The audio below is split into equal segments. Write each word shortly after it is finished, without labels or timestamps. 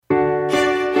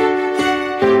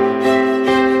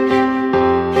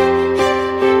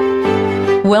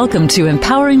Welcome to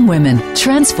Empowering Women,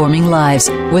 Transforming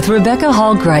Lives with Rebecca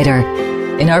Hall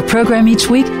Gruyter. In our program each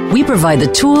week, we provide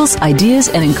the tools, ideas,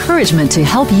 and encouragement to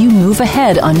help you move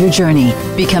ahead on your journey,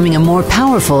 becoming a more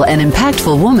powerful and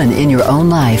impactful woman in your own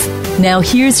life. Now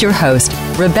here's your host,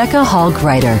 Rebecca Hall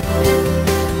Gruyter.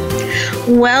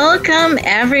 Welcome,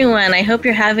 everyone. I hope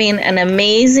you're having an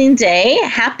amazing day.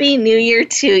 Happy New Year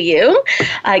to you.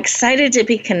 Excited to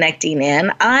be connecting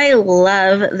in. I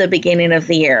love the beginning of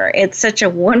the year. It's such a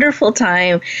wonderful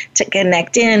time to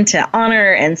connect in, to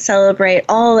honor and celebrate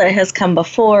all that has come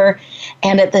before,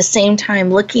 and at the same time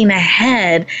looking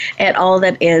ahead at all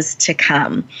that is to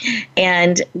come.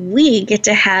 And we get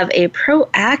to have a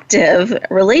proactive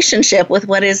relationship with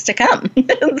what is to come.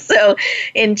 So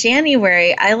in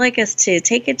January, I like us to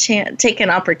take an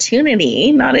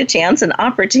opportunity, not a chance, an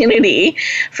opportunity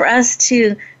for us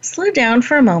to slow down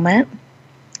for a moment,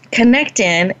 connect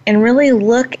in, and really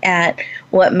look at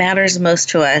what matters most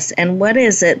to us and what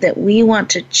is it that we want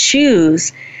to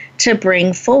choose to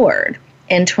bring forward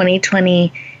in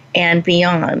 2020 and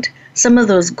beyond. Some of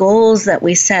those goals that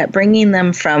we set, bringing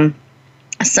them from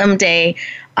someday,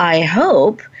 I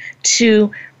hope,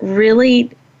 to really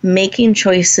making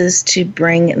choices to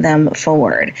bring them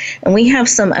forward. And we have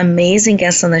some amazing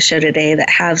guests on the show today that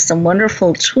have some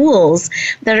wonderful tools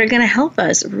that are going to help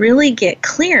us really get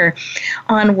clear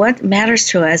on what matters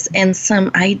to us and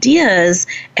some ideas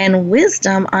and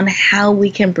wisdom on how we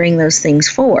can bring those things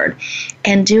forward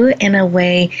and do it in a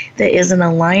way that is in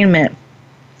alignment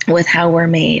with how we're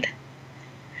made,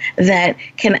 that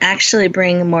can actually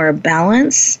bring more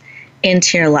balance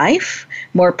into your life,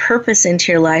 more purpose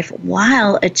into your life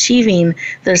while achieving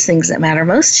those things that matter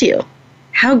most to you.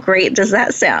 How great does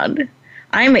that sound?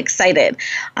 I'm excited.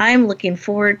 I'm looking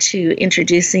forward to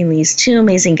introducing these two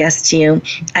amazing guests to you.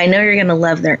 I know you're going to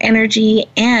love their energy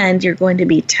and you're going to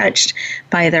be touched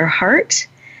by their heart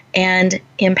and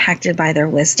impacted by their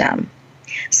wisdom.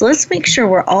 So let's make sure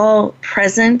we're all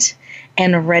present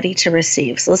and ready to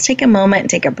receive. So let's take a moment and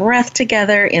take a breath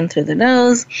together, in through the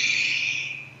nose,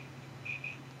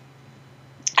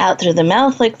 out through the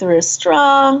mouth like through a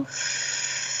straw.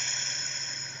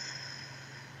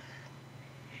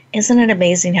 Isn't it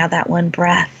amazing how that one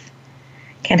breath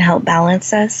can help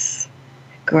balance us,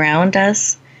 ground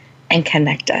us, and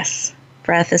connect us?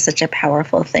 Breath is such a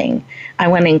powerful thing. I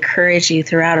want to encourage you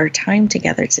throughout our time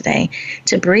together today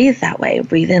to breathe that way.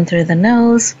 Breathe in through the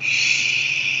nose,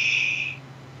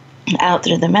 out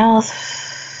through the mouth,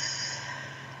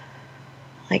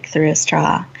 like through a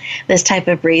straw. This type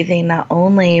of breathing not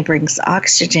only brings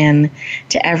oxygen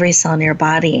to every cell in your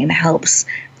body and helps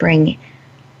bring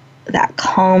that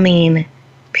calming,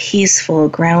 peaceful,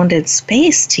 grounded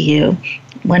space to you,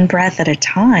 one breath at a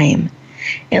time.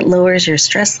 It lowers your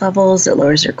stress levels, it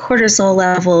lowers your cortisol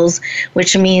levels,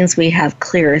 which means we have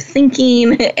clearer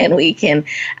thinking and we can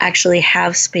actually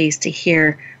have space to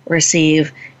hear,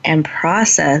 receive, and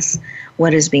process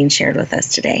what is being shared with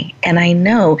us today. And I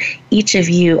know each of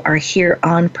you are here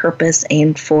on purpose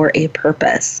and for a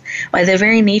purpose. By the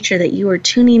very nature that you are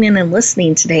tuning in and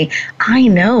listening today, I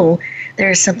know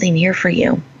there is something here for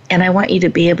you. And I want you to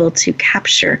be able to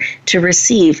capture, to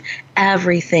receive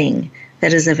everything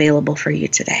that is available for you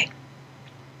today.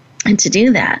 And to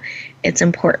do that, it's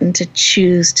important to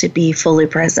choose to be fully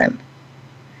present.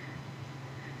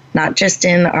 Not just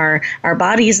in our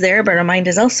bodies there, but our mind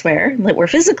is elsewhere. Like we're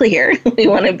physically here. We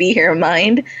want to be here,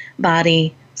 mind,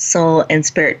 body, soul, and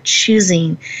spirit,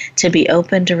 choosing to be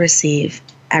open to receive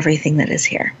everything that is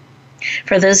here.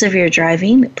 For those of you who are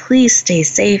driving, please stay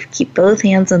safe. Keep both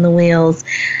hands on the wheels,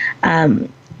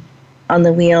 and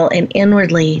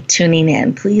inwardly tuning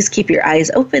in. Please keep your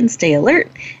eyes open, stay alert.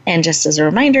 And just as a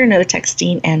reminder, no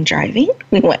texting and driving.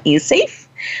 We want you safe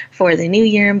for the new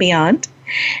year and beyond.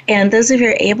 And those of you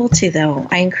who are able to, though,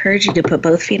 I encourage you to put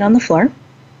both feet on the floor.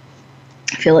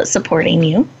 Feel it supporting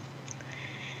you.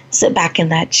 Sit back in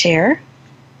that chair.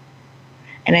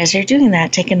 And as you're doing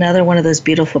that, take another one of those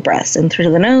beautiful breaths in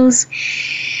through the nose.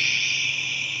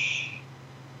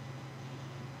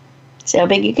 See how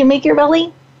big you can make your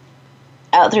belly?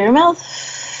 Out through your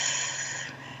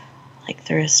mouth, like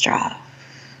through a straw.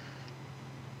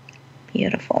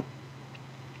 Beautiful.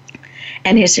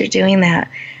 And as you're doing that,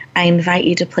 I invite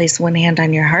you to place one hand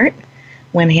on your heart,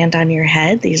 one hand on your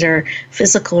head. These are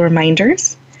physical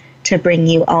reminders to bring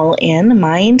you all in,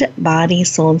 mind, body,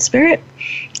 soul, and spirit.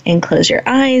 And close your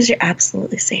eyes. You're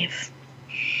absolutely safe.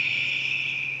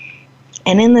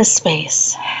 And in this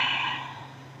space,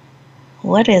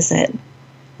 what is it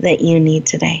that you need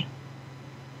today?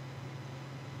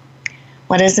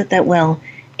 What is it that will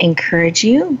encourage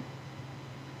you,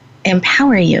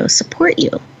 empower you, support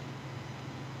you?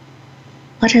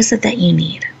 What is it that you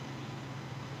need?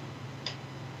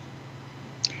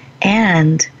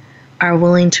 And are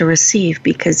willing to receive,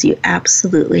 because you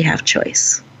absolutely have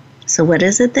choice. So what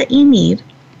is it that you need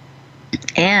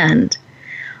and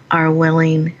are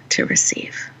willing to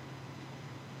receive?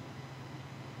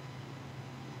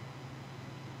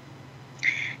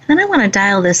 And then I want to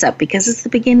dial this up because it's the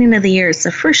beginning of the year. It's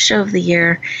the first show of the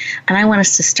year, and I want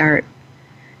us to start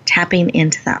tapping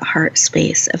into that heart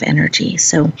space of energy.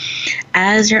 So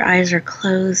as your eyes are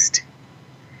closed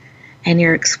and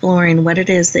you're exploring what it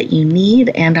is that you need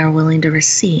and are willing to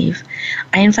receive,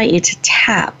 I invite you to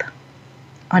tap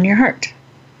on your heart.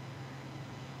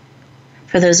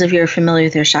 For those of you who are familiar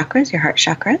with your chakras, your heart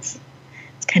chakras,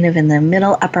 it's kind of in the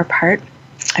middle upper part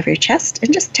of your chest,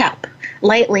 and just tap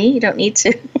lightly. You don't need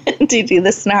to, to do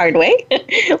this in a hard way,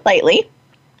 lightly.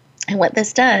 And what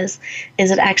this does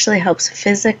is it actually helps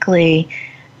physically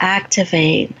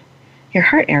activate your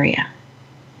heart area.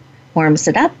 Warms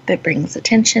it up, it brings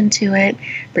attention to it,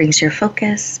 brings your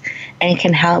focus, and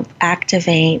can help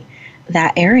activate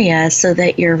that area so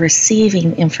that you're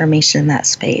receiving information in that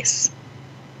space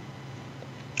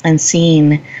and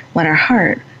seeing what our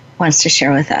heart wants to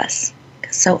share with us.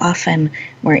 Because so often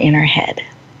we're in our head.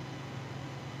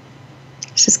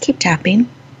 Just keep tapping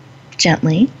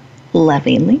gently,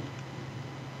 lovingly.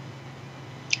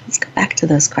 Let's go back to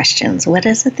those questions. What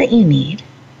is it that you need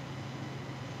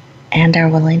and are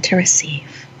willing to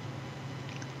receive?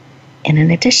 And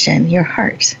in addition, your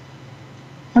heart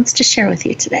wants to share with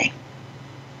you today.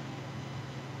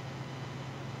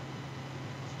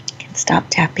 You can stop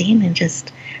tapping and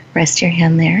just rest your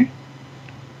hand there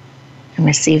and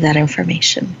receive that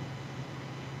information.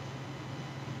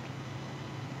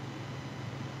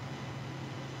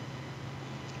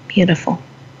 Beautiful.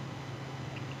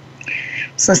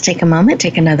 So let's take a moment,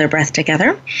 take another breath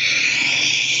together.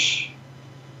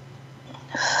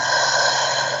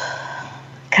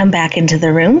 Come back into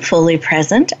the room, fully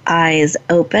present, eyes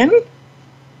open.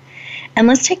 And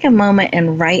let's take a moment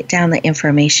and write down the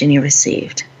information you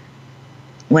received.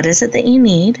 What is it that you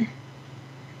need,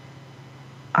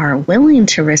 are willing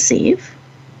to receive,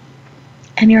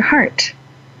 and your heart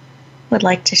would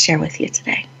like to share with you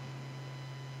today?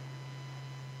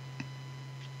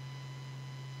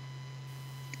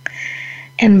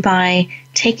 And by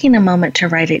taking a moment to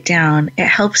write it down, it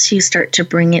helps you start to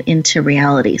bring it into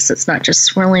reality. So it's not just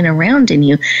swirling around in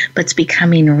you, but it's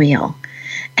becoming real.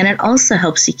 And it also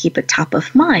helps you keep it top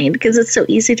of mind because it's so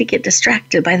easy to get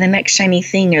distracted by the next shiny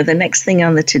thing or the next thing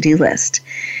on the to-do list.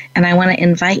 And I want to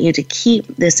invite you to keep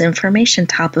this information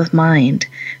top of mind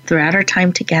throughout our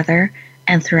time together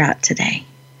and throughout today,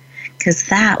 because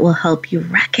that will help you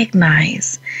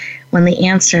recognize when the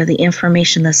answer, the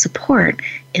information, the support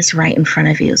is right in front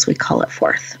of you as we call it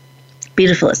forth.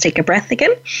 Beautiful. Let's take a breath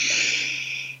again.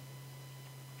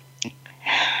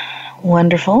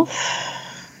 Wonderful.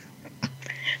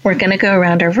 We're going to go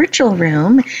around our virtual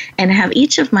room and have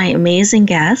each of my amazing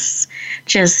guests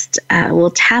just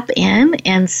will tap in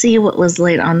and see what was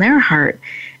laid on their heart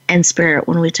and spirit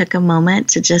when we took a moment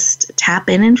to just tap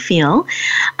in and feel.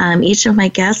 Each of my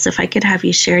guests, if I could have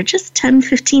you share just 10,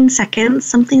 15 seconds,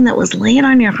 something that was laid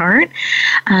on your heart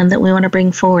that we want to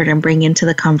bring forward and bring into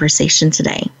the conversation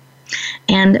today.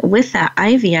 And with that,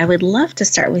 Ivy, I would love to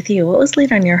start with you. What was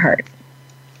laid on your heart?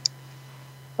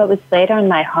 What was laid on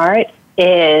my heart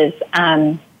is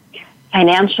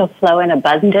financial flow and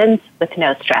abundance with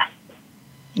no stress.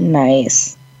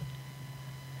 Nice.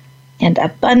 And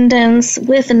abundance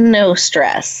with no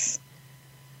stress.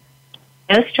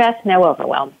 No stress, no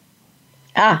overwhelm.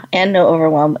 And no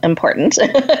overwhelm. Important.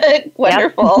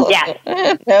 Wonderful. Yep.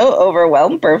 Yeah. No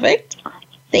overwhelm. Perfect.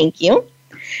 Thank you.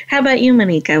 How about you,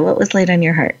 Monica? What was laid on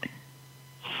your heart?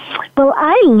 Well,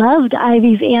 I loved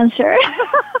Ivy's answer.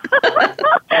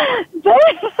 But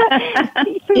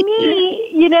for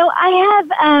me, I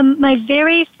have my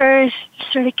very first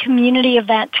sort of community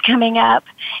event coming up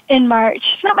in March.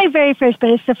 It's not my very first, but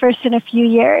it's the first in a few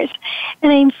years.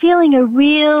 And I'm feeling a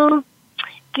real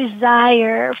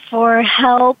desire for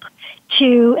help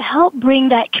to help bring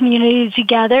that community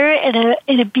together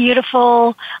in a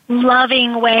beautiful,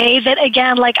 loving way that,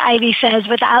 again, like Ivy says,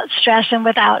 without stress and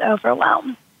without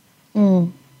overwhelm.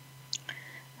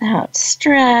 Without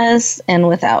stress and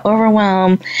without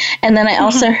overwhelm. And then I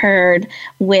also heard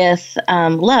with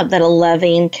love, that a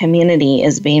loving community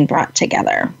is being brought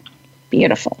together.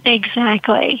 Beautiful.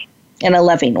 Exactly. In a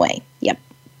loving way. Yep.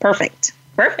 Perfect.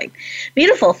 Perfect.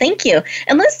 Beautiful. Thank you.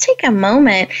 And let's take a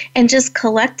moment and just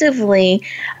collectively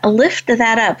lift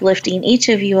that up, lifting each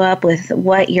of you up with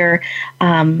what you're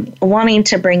wanting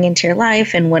to bring into your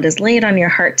life and what is laid on your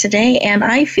heart today. And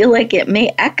I feel like it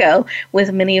may echo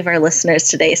with many of our listeners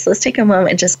today. So let's take a moment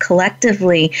and just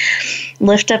collectively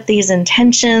lift up these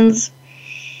intentions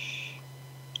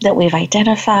that we've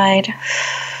identified,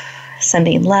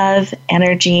 sending love,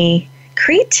 energy,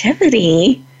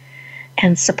 creativity,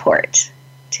 and support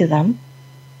to them.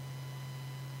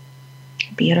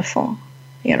 Beautiful,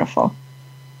 beautiful,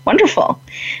 wonderful.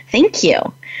 Thank you.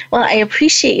 Well, I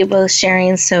appreciate you both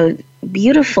sharing so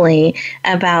beautifully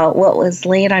about what was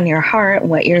laid on your heart,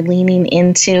 what you're leaning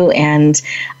into and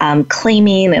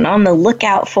claiming and on the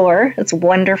lookout for. It's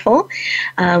wonderful.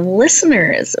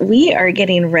 Listeners, we are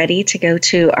getting ready to go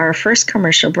to our first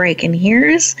commercial break, and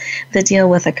here's the deal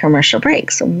with the commercial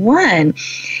breaks. One,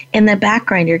 in the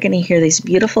background, you're going to hear these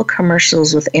beautiful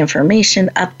commercials with information,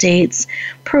 updates,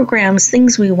 programs,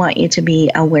 things we want you to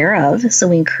be aware of. So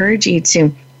we encourage you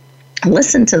to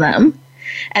listen to them.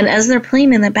 And as they're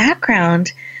playing in the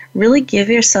background, really give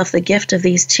yourself the gift of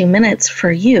these 2 minutes for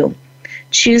you.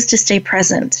 Choose to stay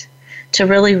present, to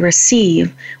really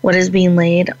receive what is being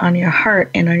laid on your heart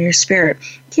and on your spirit.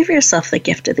 Give yourself the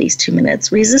gift of these 2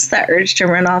 minutes. Resist that urge to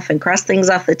run off and cross things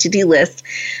off the to-do list,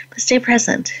 but stay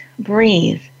present,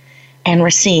 breathe, and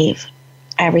receive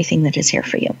everything that is here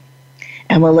for you.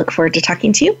 And we'll look forward to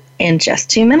talking to you in just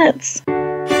 2 minutes.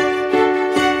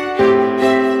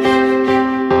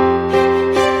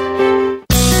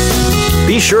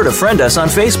 Be sure to friend us on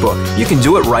Facebook. You can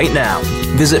do it right now.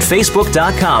 Visit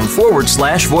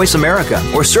facebook.com/Voice America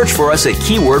or search for us at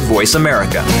keyword Voice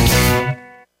America.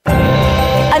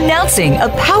 Announcing a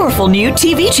powerful new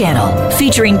TV channel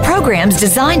featuring programs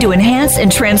designed to enhance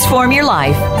and transform your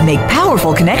life. Make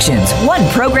powerful connections, one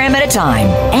program at a time.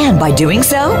 And by doing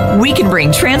so, we can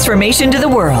bring transformation to the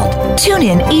world. Tune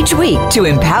in each week to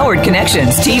Empowered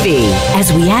Connections TV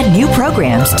as we add new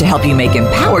programs to help you make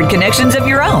empowered connections of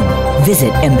your own.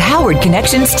 Visit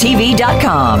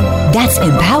empoweredconnectionstv.com. That's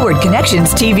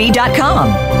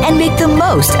empoweredconnectionstv.com. And make the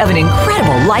most of an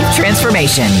incredible life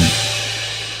transformation.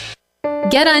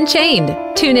 Get Unchained.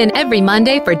 Tune in every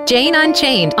Monday for Jane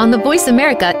Unchained on the Voice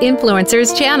America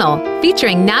Influencers channel,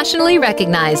 featuring nationally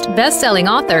recognized best-selling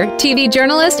author, TV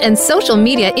journalist, and social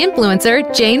media influencer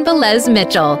Jane Velez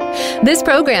Mitchell. This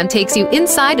program takes you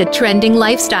inside a trending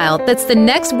lifestyle that's the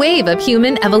next wave of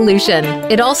human evolution.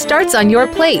 It all starts on your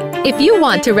plate. If you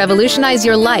want to revolutionize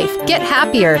your life, get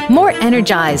happier, more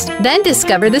energized, then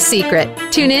discover the secret.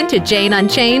 Tune in to Jane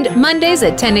Unchained Mondays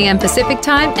at 10 a.m. Pacific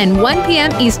Time and 1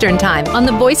 p.m. Eastern Time on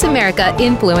the Voice America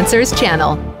Influencers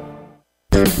channel.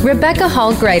 Rebecca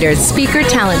Hall Greider's Speaker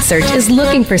Talent Search is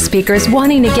looking for speakers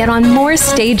wanting to get on more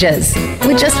stages.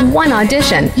 With just one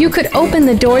audition, you could open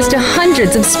the doors to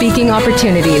hundreds of speaking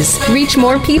opportunities, reach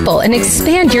more people, and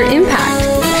expand your impact.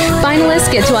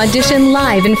 Finalists get to audition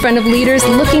live in front of leaders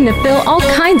looking to fill all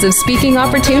kinds of speaking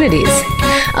opportunities.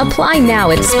 Apply now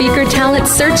at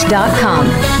SpeakerTalentSearch.com.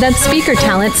 That's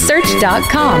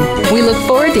SpeakerTalentSearch.com. We look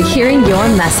forward to hearing your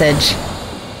message.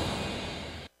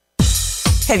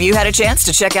 Have you had a chance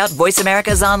to check out Voice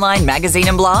America's online magazine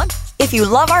and blog? If you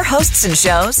love our hosts and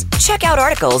shows, check out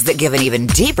articles that give an even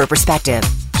deeper perspective,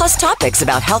 plus topics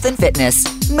about health and fitness,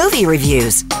 movie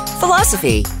reviews,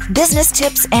 philosophy, business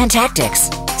tips and tactics,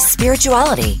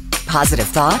 spirituality, positive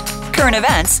thought, current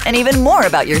events, and even more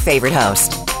about your favorite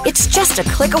host. It's just a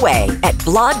click away at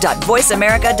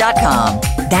blog.voiceamerica.com.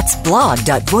 That's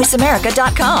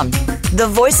blog.voiceamerica.com. The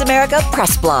Voice America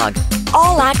Press Blog.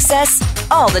 All access,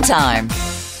 all the time.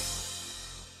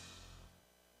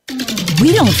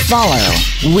 We don't follow,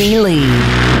 we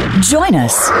lead. Join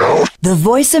us, the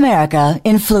Voice America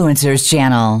Influencers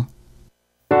Channel.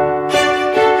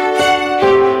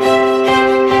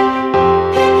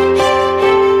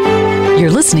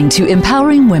 You're listening to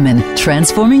Empowering Women,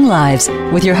 Transforming Lives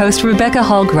with your host, Rebecca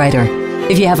Hall Greider.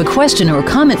 If you have a question or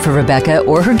comment for Rebecca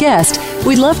or her guest,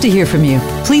 we'd love to hear from you.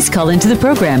 Please call into the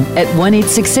program at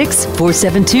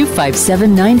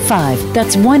 1-866-472-5795.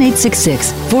 That's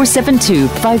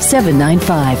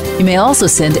 1-866-472-5795. You may also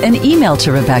send an email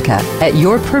to Rebecca at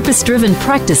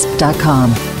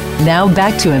yourpurposedrivenpractice.com. Now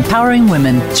back to Empowering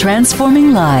Women,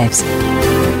 Transforming Lives.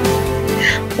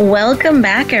 Welcome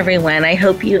back, everyone. I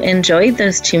hope you enjoyed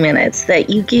those 2 minutes, that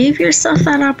you gave yourself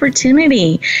that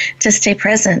opportunity to stay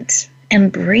present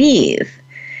and breathe.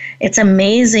 It's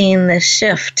amazing the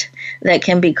shift that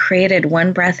can be created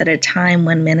one breath at a time,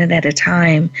 1 minute at a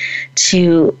time,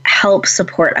 to help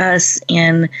support us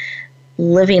in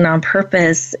living on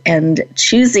purpose and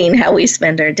choosing how we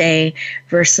spend our day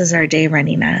versus our day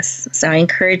running us. So I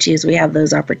encourage you, as we have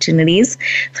those opportunities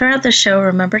throughout the show,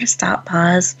 remember to stop,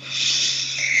 pause,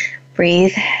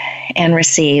 breathe, and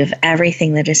receive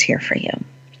everything that is here for you.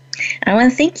 I want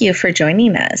to thank you for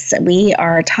joining us. We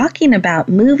are talking about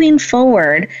moving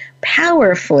forward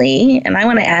powerfully, and I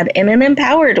want to add in an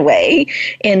empowered way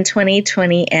in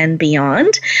 2020 and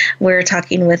beyond. We're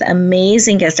talking with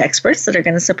amazing guest experts that are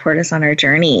going to support us on our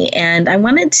journey. And I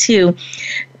wanted to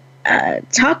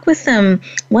talk with them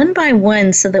one by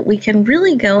one so that we can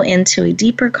really go into a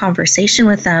deeper conversation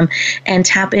with them and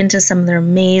tap into some of their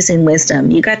amazing wisdom.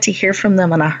 You got to hear from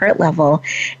them on a heart level.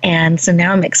 And so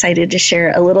now I'm excited to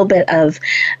share a little bit of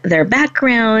their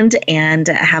background and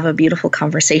have a beautiful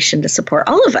conversation to support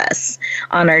all of us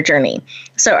on our journey.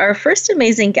 So our first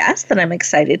amazing guest that I'm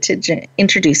excited to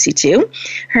introduce you to,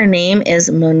 her name is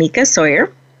Monica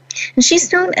Sawyer, and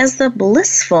she's known as the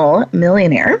Blissful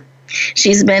Millionaire.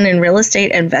 She's been in real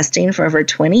estate investing for over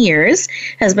 20 years,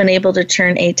 has been able to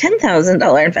turn a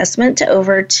 $10,000 investment to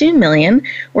over $2 million,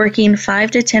 working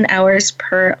 5 to 10 hours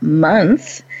per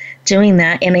month, doing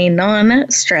that in a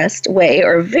non-stressed way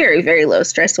or very, very low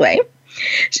stress way.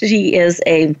 She is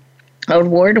a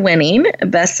award-winning,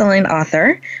 best-selling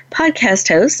author, podcast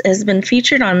host, has been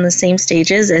featured on the same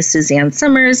stages as Suzanne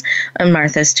Summers and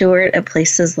Martha Stewart at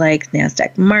places like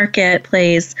NASDAQ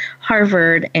Marketplace,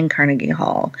 Harvard, and Carnegie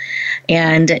Hall.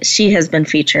 And she has been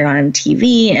featured on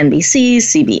TV, NBC,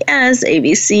 CBS,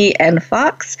 ABC, and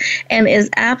Fox, and is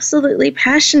absolutely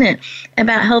passionate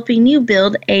about helping you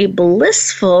build a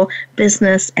blissful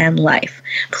business and life.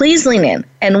 Please lean in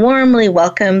and warmly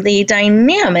welcome the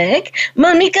dynamic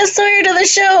Monica Sawyer to the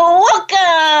show.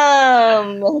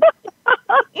 Welcome!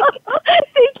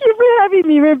 Thank you for having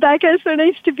me, Rebecca. So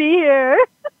nice to be here.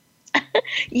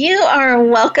 You are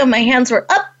welcome. My hands were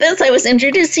up as I was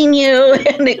introducing you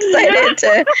and excited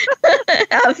to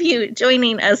have you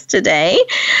joining us today.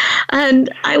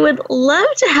 And I would love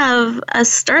to have us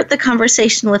start the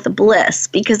conversation with bliss,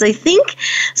 because I think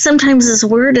sometimes this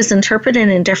word is interpreted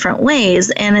in different ways,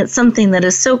 and it's something that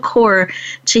is so core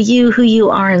to you, who you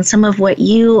are, and some of what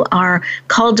you are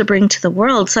called to bring to the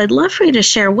world. So I'd love for you to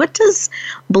share, what does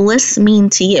bliss mean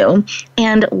to you,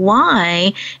 and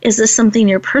why is this something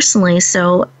you're personally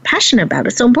so passionate about?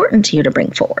 It's so important to you to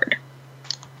bring forward.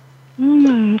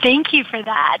 Thank you for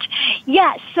that.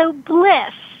 Yes, so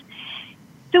bliss.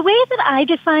 The way that I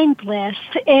define bliss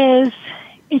is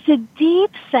it's a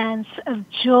deep sense of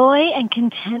joy and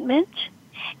contentment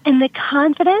and the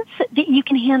confidence that you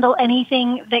can handle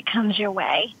anything that comes your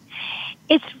way.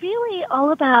 It's really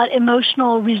all about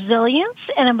emotional resilience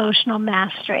and emotional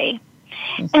mastery.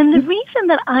 And the reason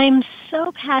that I'm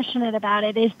so passionate about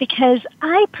it is because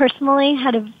I personally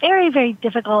had a very, very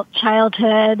difficult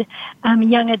childhood,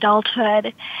 young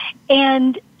adulthood,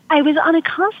 and I was on a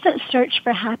constant search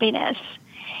for happiness.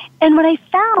 And what I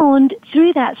found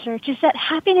through that search is that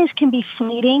happiness can be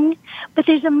fleeting, but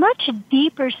there's a much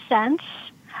deeper sense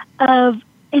of,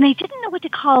 and I didn't know what to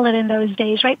call it in those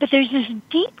days, right? But there's this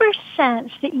deeper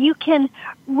sense that you can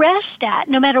rest at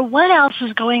no matter what else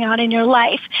is going on in your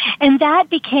life. And that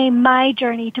became my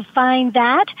journey to find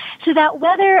that, so that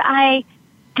whether I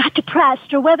got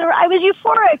depressed or whether I was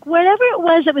euphoric, whatever it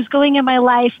was that was going in my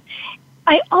life,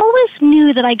 I always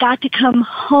knew that I got to come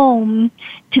home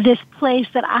to this place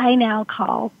that I now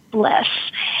call bliss.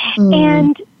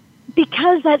 And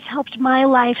because that's helped my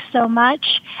life so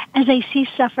much, as I see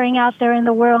suffering out there in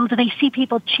the world and I see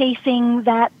people chasing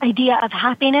that idea of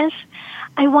happiness,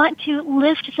 I want to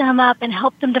lift them up and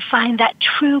help them to find that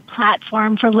true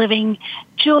platform for living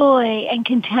joy and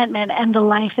contentment and the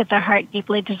life that their heart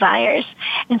deeply desires.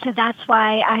 And so that's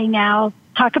why I now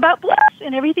talk about bliss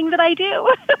in everything that I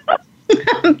do.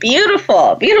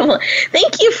 Beautiful, beautiful.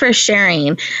 Thank you for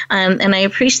sharing. And I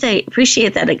appreciate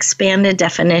that expanded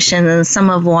definition and some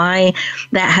of why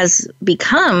that has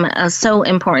become so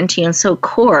important to you and so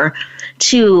core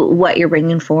to what you're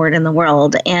bringing forward in the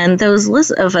world. And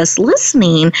those of us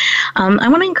listening, I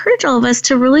want to encourage all of us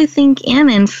to really think in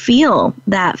and feel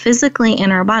that physically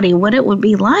in our body, what it would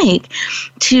be like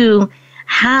to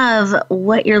have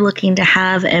what you're looking to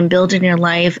have and build in your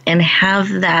life and have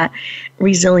that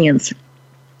resilience,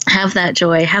 have that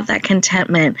joy, have that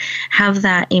contentment, have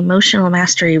that emotional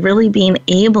mastery, really being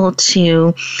able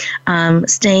to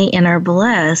stay in our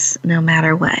bliss no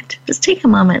matter what. Just take a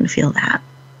moment and feel that.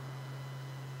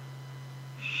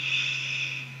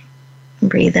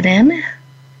 Breathe it in.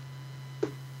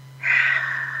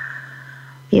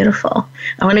 Beautiful.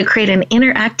 I want to create an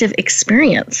interactive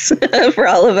experience for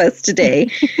all of us today.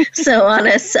 So on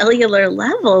a cellular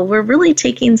level, we're really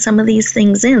taking some of these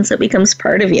things in so it becomes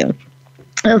part of you.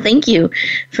 Well, thank you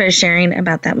for sharing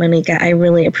about that, Monica. I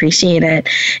really appreciate it.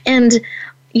 And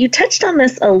you touched on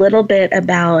this a little bit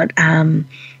about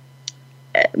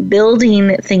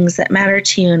building things that matter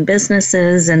to you in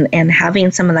businesses and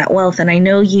having some of that wealth. And I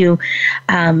know you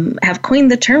have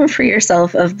coined the term for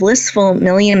yourself of blissful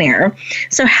millionaire.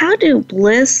 So how do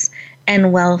bliss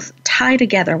and wealth tie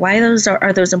together? Why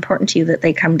are those important to you that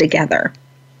they come together?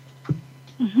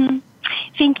 Mm-hmm.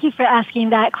 Thank you for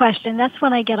asking that question. That's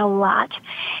one I get a lot.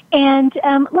 And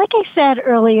like I said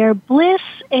earlier, bliss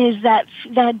is that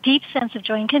deep sense of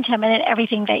joy and contentment in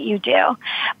everything that you do.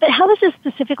 But how is this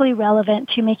specifically relevant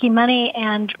to making money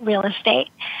and real estate?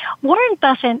 Warren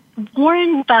Buffett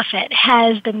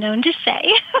has been known to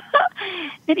say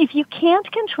that if you can't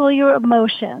control your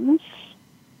emotions,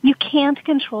 you can't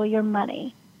control your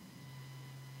money.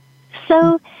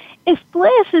 So if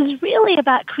bliss is really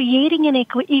about creating an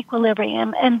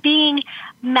equilibrium and being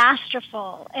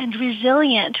masterful and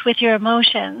resilient with your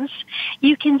emotions,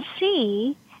 you can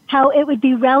see how it would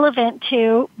be relevant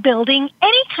to building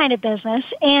any kind of business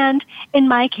and, in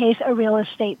my case, a real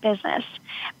estate business.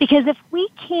 Because if we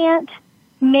can't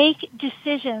make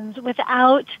decisions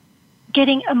without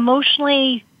getting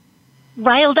emotionally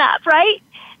riled up, right?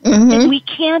 Mm-hmm. We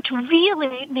can't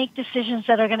really make decisions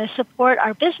that are going to support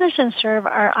our business and serve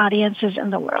our audiences in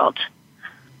the world.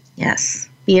 Yes.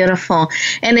 Beautiful.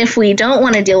 And if we don't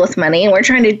want to deal with money and we're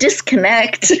trying to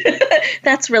disconnect,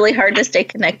 that's really hard to stay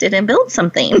connected and build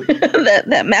something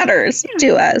that matters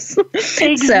to us.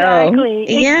 Exactly.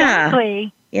 So, yeah.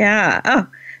 Exactly. Yeah. Oh,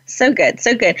 so good.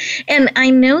 So good. And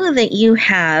I know that you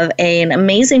have an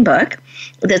amazing book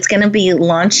that's going to be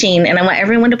launching, and I want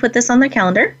everyone to put this on their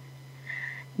calendar.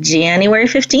 January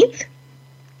 15th,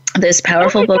 this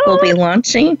powerful book will be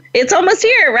launching. It's almost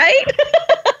here, right?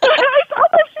 It's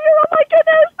almost here. Oh, my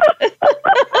goodness.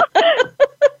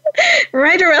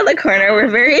 Right around the corner. We're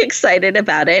very excited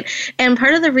about it. And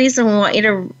part of the reason we want you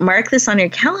to mark this on your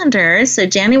calendar, so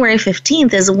January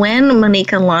 15th is when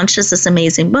Monica launches this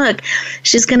amazing book.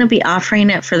 She's going to be offering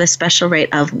it for the special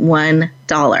rate of $1.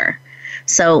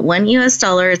 So $1 US,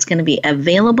 it's going to be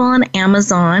available on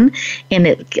Amazon in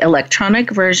an electronic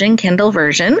version, Kindle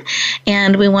version.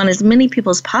 And we want as many people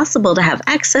as possible to have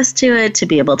access to it, to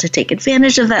be able to take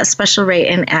advantage of that special rate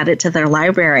and add it to their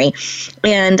library.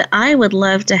 And I would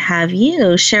love to have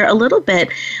you share a little bit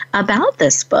about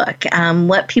this book,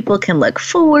 what people can look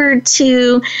forward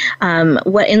to,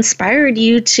 what inspired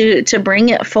you to bring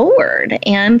it forward,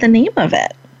 and the name of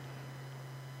it.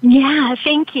 Yeah,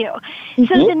 thank you. Mm-hmm.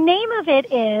 So the name of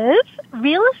it is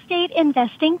Real Estate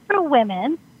Investing for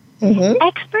Women,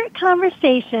 Expert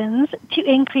Conversations to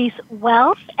Increase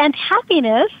Wealth and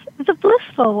Happiness the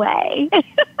Blissful Way.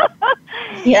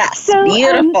 Yes, so,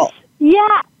 beautiful.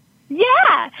 Yeah.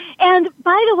 And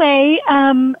by the way,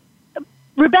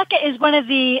 Rebecca is one of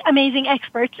the amazing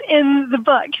experts in the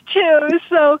book, too,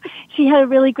 so she had a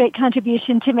really great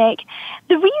contribution to make.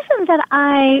 The reason that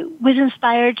I was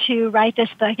inspired to write this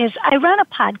book is I run a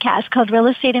podcast called Real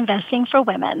Estate Investing for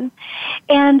Women,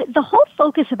 and the whole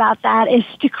focus about that is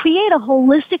to create a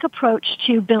holistic approach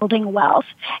to building wealth,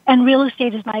 and real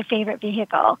estate is my favorite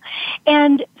vehicle.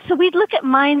 And so we look at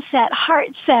mindset, heart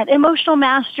set, emotional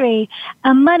mastery,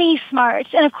 money smarts,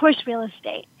 and, of course, real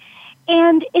estate.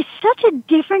 And it's such a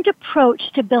different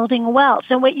approach to building wealth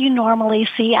than what you normally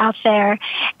see out there.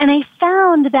 And I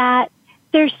found that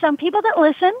there's some people that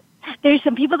listen. There's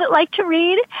some people that like to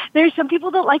read. There's some people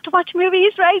that like to watch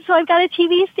movies, right? So I've got a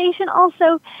TV station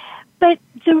also. But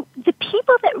the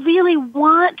people that really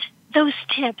want those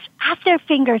tips at their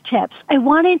fingertips, I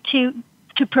wanted to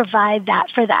provide that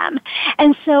for them.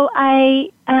 And so I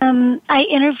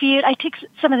took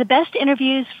some of the best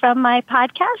interviews from my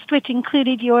podcast, which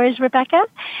included yours, Rebecca,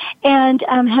 and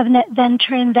have then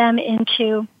turned them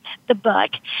into the book.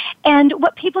 And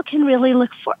what people can really look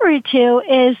forward to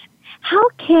is how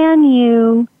can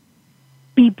you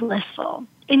be blissful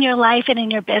in your life and in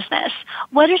your business?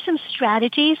 What are some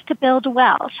strategies to build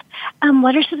wealth?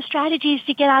 What are some strategies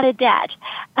to get out of debt?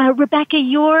 Rebecca,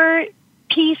 your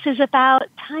piece is about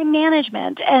time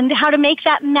management and how to make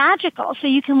that magical so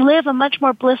you can live a much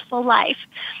more blissful life.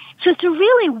 So it's a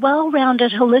really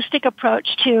well-rounded, holistic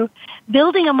approach to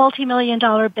building a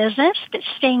multi-million-dollar business, but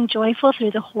staying joyful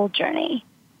through the whole journey.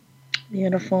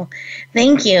 Beautiful.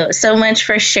 Thank you so much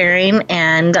for sharing,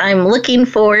 and I'm looking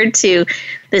forward to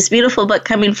this beautiful book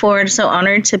coming forward. So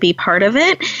honored to be part of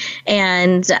it.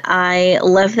 And I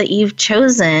love that you've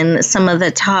chosen some of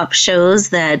the top shows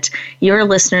that your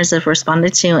listeners have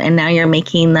responded to, and now you're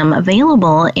making them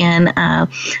available in a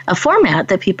format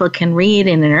that people can read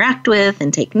and interact with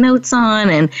and take notes on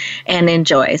and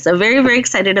enjoy. So very, very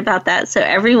excited about that. So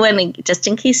everyone, just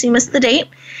in case you missed the date,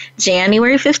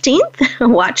 January 15th,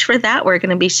 watch for that. We're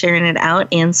going to be sharing it out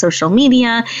in social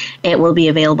media. It will be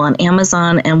available on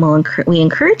Amazon, and we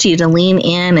encourage you to lean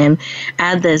in and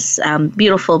add this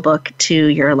beautiful book to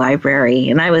your library.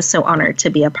 And I was so honored to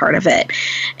be a part of it.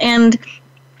 And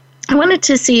I wanted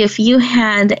to see if you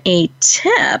had a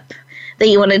tip that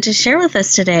you wanted to share with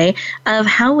us today of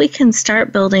how we can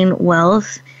start building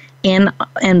wealth and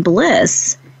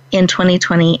bliss in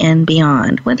 2020 and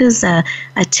beyond. What is a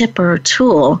tip or a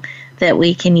tool that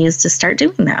we can use to start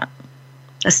doing that?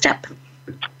 A step.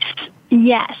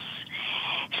 Yes.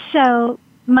 So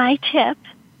my tip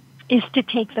is to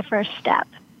take the first step.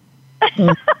 At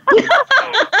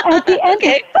the end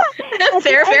okay.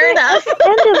 Fair enough.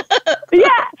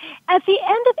 At the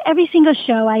end of every single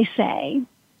show, I say,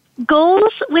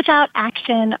 goals without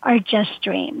action are just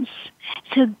dreams.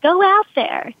 So go out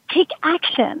there, take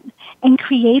action, and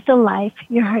create the life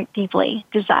your heart deeply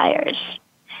desires.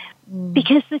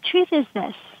 Because the truth is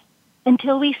this,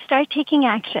 until we start taking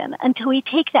action, until we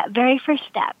take that very first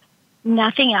step,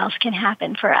 nothing else can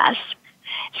happen for us.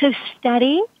 So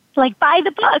study, like buy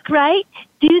the book, right?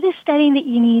 Do the studying that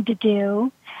you need to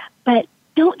do, but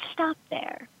don't stop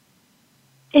there.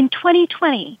 In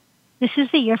 2020, this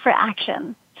is the year for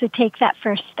action. So take that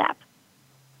first step.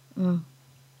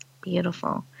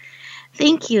 Beautiful.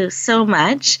 Thank you so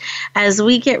much. As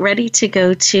we get ready to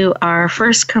go to our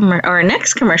our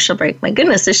next commercial break, my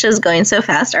goodness, this show's going so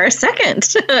fast, our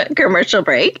second commercial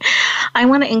break, I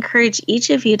want to encourage each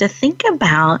of you to think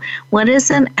about what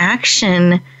is an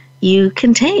action you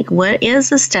can take. What is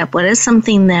a step? What is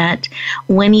something that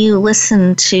when you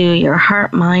listen to your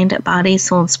heart, mind, body,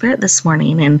 soul, and spirit this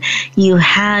morning, and you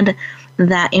had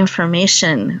that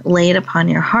information laid upon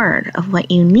your heart of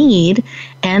what you need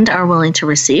and are willing to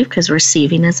receive, because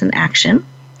receiving is an action,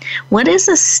 what is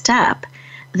a step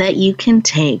that you can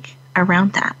take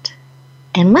around that?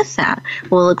 And with that,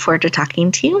 we'll look forward to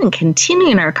talking to you and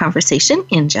continuing our conversation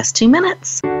in just 2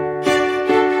 minutes.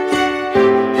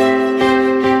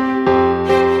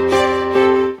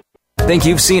 Think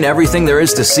you've seen everything there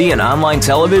is to see in online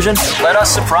television? Let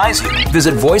us surprise you.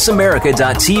 Visit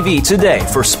voiceamerica.tv today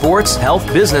for sports, health,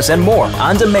 business, and more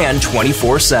on demand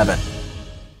 24/7.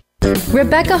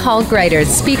 Rebecca Hall Greider's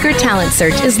Speaker Talent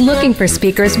Search is looking for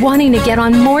speakers wanting to get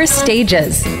on more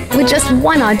stages. With just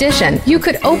one audition, you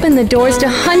could open the doors to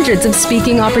hundreds of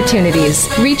speaking opportunities,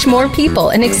 reach more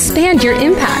people, and expand your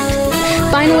impact.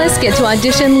 Finalists get to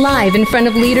audition live in front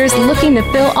of leaders looking to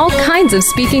fill all kinds of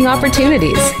speaking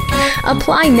opportunities.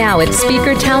 Apply now at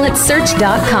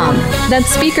SpeakerTalentSearch.com.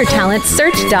 That's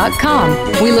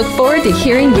SpeakerTalentSearch.com. We look forward to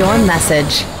hearing your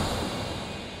message.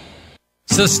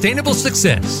 Sustainable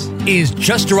success is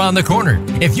just around the corner.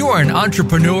 If you are an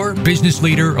entrepreneur, business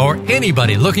leader, or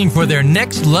anybody looking for their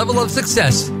next level of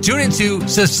success, tune into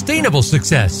Sustainable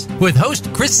Success with host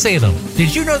Chris Salem.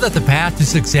 Did you know that the path to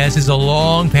success is a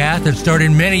long path that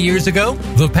started many years ago?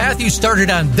 The path you started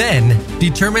on then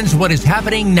determines what is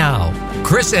happening now.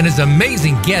 Chris and his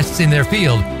amazing guests in their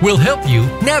field will help you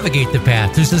navigate the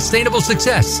path to sustainable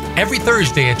success every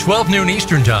Thursday at 12 noon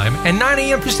Eastern Time and 9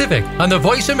 a.m. Pacific on the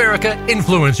Voice America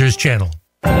Influencers Channel.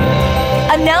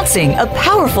 Announcing a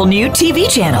powerful new TV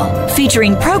channel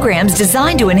featuring programs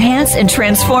designed to enhance and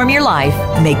transform your life.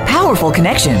 Make powerful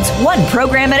connections, one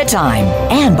program at a time.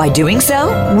 And by doing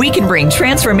so, we can bring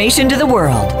transformation to the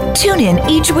world. Tune in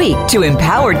each week to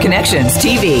Empowered Connections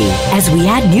TV as we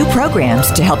add new programs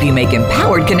to help you make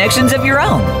empowered connections of your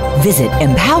own. Visit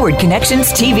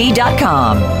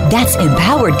EmpoweredConnectionsTV.com. That's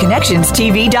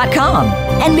EmpoweredConnectionsTV.com.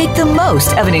 And make the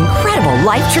most of an incredible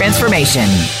life transformation.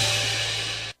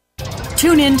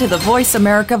 Tune in to the Voice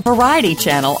America Variety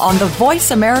channel on the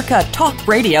Voice America Talk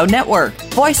Radio Network.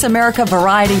 Voice America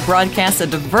Variety broadcasts a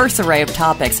diverse array of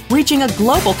topics, reaching a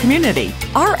global community.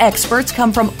 Our experts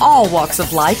come from all walks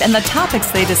of life, and the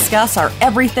topics they discuss are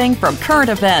everything from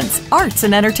current events, arts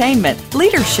and entertainment,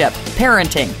 leadership,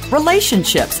 parenting,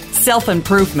 relationships,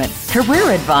 self-improvement,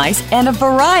 career advice, and a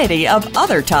variety of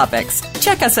other topics.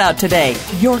 Check us out today.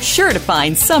 You're sure to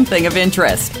find something of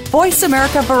interest. Voice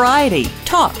America Variety.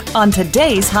 Talk on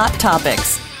today's hot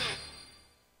topics.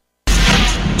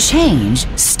 Change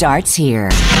starts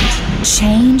here.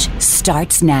 Change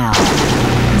starts now.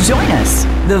 Join us,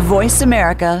 the Voice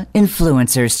America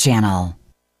Influencers Channel.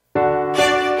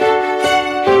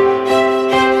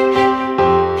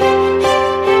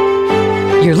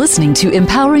 You're listening to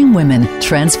Empowering Women,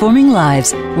 Transforming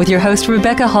Lives with your host,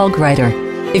 Rebecca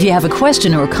Hall-Gruyter. If you have a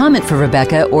question or comment for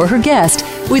Rebecca or her guest,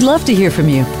 we'd love to hear from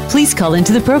you. Please call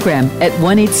into the program at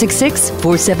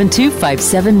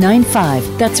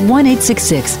 1-866-472-5795. That's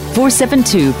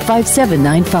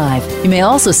 1-866-472-5795. You may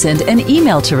also send an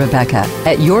email to Rebecca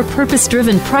at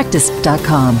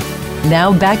yourpurposedrivenpractice.com.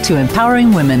 Now back to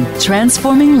Empowering Women,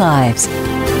 Transforming Lives.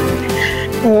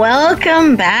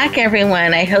 Welcome back,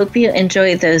 everyone. I hope you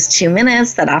enjoyed those 2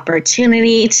 minutes, that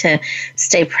opportunity to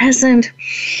stay present,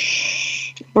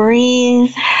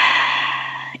 breathe,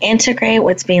 integrate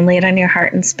what's being laid on your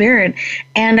heart and spirit,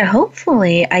 and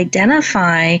hopefully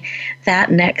identify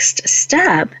that next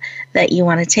step that you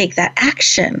want to take, that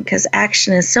action, because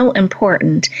action is so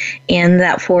important in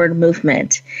that forward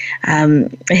movement.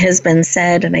 It has been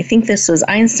said, and I think this was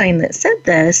Einstein that said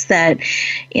this, that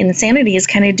insanity is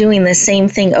kind of doing the same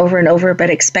thing over and over, but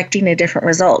expecting a different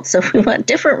result. So if we want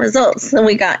different results than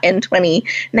we got in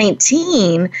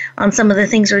 2019 on some of the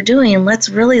things we're doing, let's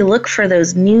really look for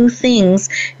those new things,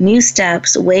 new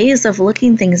steps, ways of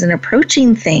looking things and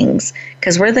approaching things,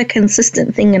 because we're the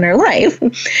consistent thing in our life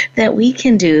that we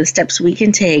can do, steps we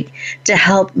can take to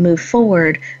help move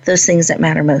forward those things that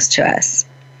matter most to us.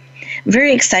 I'm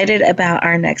very excited about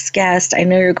our next guest. I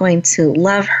know you're going to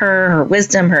love her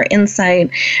wisdom, her insight,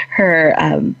 her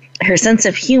sense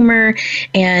of humor,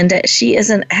 and she is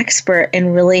an expert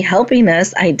in really helping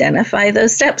us identify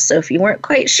those steps. So if you weren't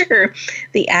quite sure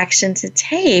the action to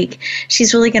take,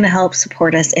 she's really going to help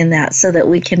support us in that so that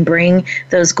we can bring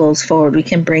those goals forward. We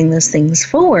can bring those things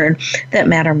forward that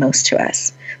matter most to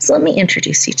us. So let me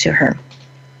introduce you to her.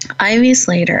 Ivy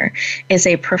Slater is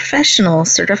a professional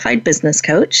certified business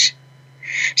coach.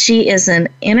 She is an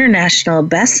international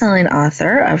best-selling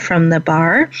author of From the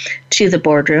Bar to the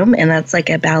Boardroom, and that's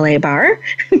like a ballet bar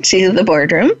to the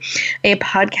boardroom, a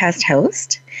podcast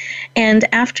host. And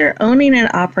after owning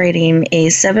and operating a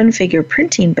 7-figure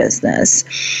printing business,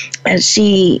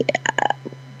 she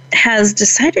has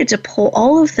decided to pull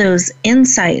all of those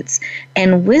insights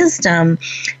and wisdom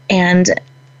and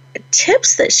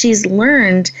tips that she's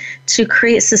learned to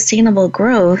create sustainable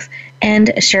growth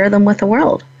and share them with the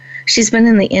world. She's been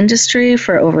in the industry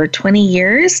for over 20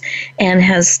 years and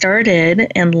has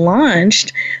started and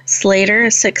launched Slater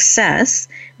Success,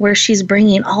 where she's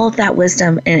bringing all of that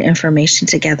wisdom and information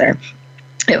together.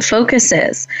 It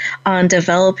focuses on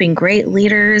developing great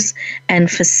leaders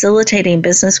and facilitating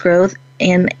business growth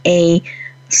in a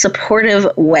supportive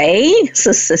way,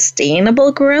 so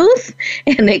sustainable growth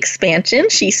and expansion.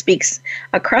 She speaks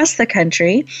across the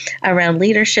country around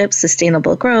leadership,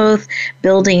 sustainable growth,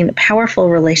 building powerful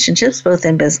relationships both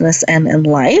in business and in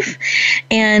life,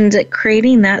 and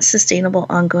creating that sustainable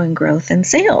ongoing growth in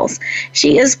sales.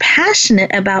 She is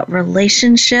passionate about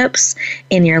relationships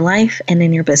in your life and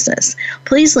in your business.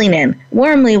 Please lean in.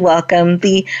 Warmly welcome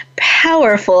the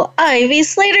powerful Ivy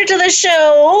Slater to the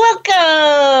show.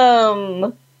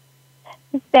 Welcome.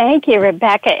 Thank you,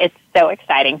 Rebecca. It's so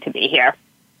exciting to be here.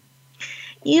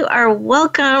 You are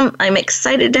welcome. I'm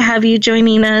excited to have you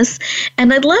joining us.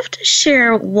 And I'd love to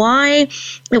share why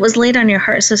it was laid on your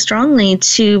heart so strongly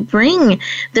to bring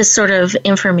this sort of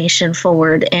information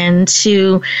forward and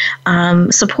to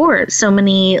support so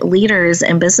many leaders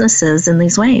and businesses in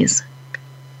these ways.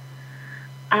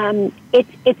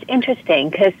 It's interesting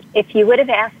because if you would have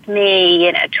asked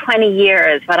me, 20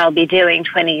 years, what I'll be doing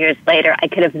 20 years later, I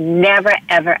could have never,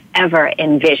 ever, ever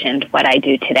envisioned what I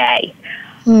do today,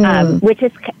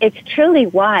 it's truly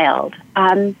wild.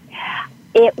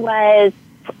 It was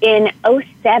in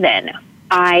 2007,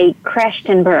 I crashed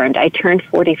and burned. I turned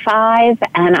 45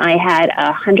 and I had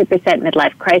a 100%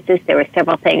 midlife crisis. There were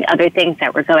several other things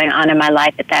that were going on in my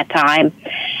life at that time.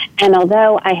 And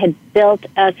although I had built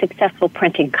a successful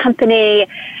printing company,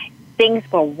 things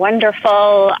were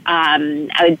wonderful. I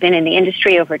had been in the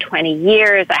industry over 20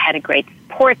 years. I had a great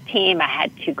support team. I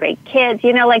had 2 great kids,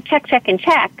 like check, check, and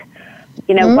check.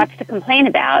 What's to complain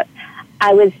about?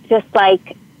 I was just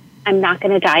like, I'm not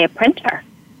going to die a printer.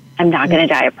 I'm not going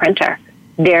to die a printer.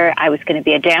 I was going to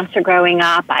be a dancer growing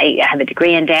up. I have a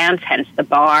degree in dance, hence the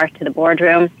bar to the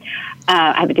boardroom.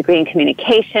 I have a degree in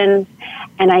communications.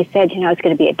 And I said, I was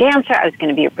going to be a dancer. I was going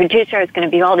to be a producer. I was going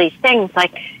to be all these things.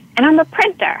 And I'm a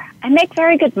printer. I make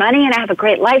very good money and I have a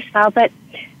great lifestyle. But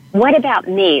what about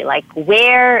me?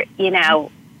 Where,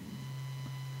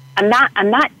 I'm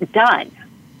not done.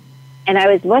 And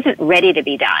I wasn't ready to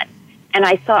be done. And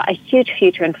I saw a huge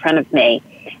future in front of me.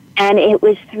 And it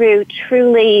was through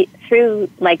the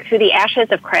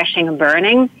ashes of crashing and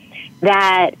burning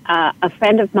that a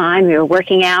friend of mine, we were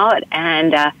working out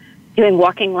and doing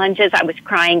walking lunges. I was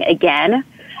crying again.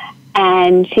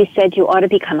 And she said, you ought to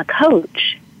become a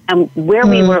coach. And where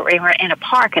we were in a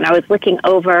park, and I was looking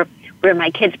over where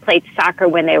my kids played soccer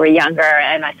when they were younger,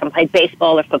 and my son played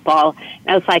baseball or football. And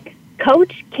I was like,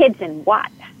 coach kids in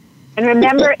what? And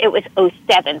remember, it was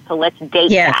 2007, so let's date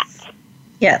that.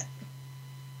 Yes.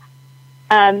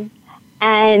 And,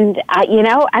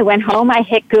 I went home, I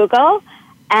hit Google,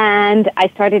 and I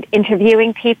started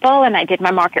interviewing people, and I did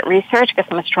my market research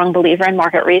because I'm a strong believer in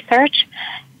market research.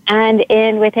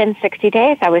 And within 60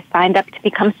 days, I was signed up to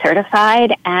become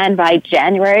certified, and by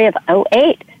January of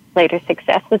 2008, Later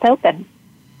Success was open.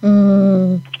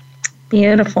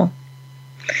 Beautiful.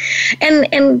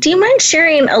 And do you mind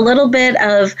sharing a little bit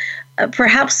of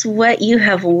perhaps what you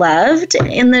have loved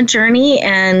in the journey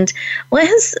and what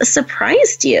has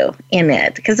surprised you in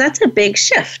it? Because that's a big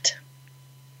shift.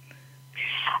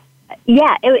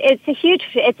 Yeah, it's a huge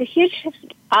shift.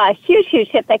 I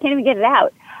can't even get it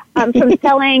out. From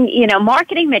selling,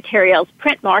 marketing materials,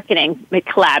 print marketing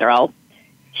collateral,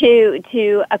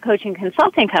 to a coaching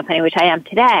consulting company, which I am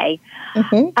today.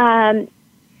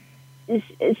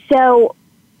 So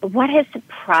what has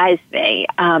surprised me?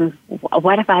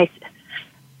 What have I...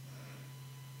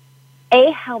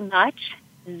 how much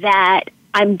that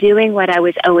I'm doing what I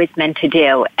was always meant to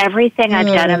do. Everything I've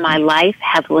done in my life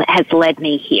has led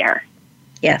me here.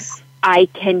 Yes. I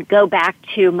can go back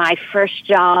to my first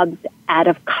jobs out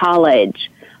of college.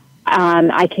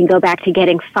 I can go back to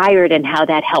getting fired and how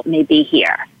that helped me be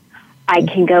here. I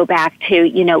can go back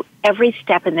to, every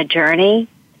step in the journey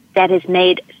that has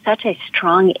made such a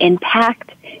strong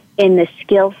impact in the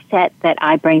skill set that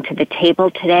I bring to the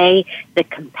table today, the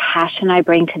compassion I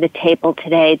bring to the table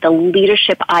today, the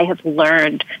leadership I have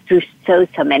learned through so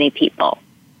many people,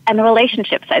 and the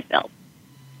relationships I've built.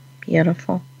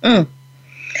 Beautiful.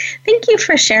 Thank you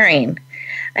for sharing.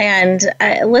 And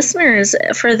listeners,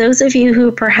 for those of you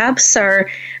who perhaps are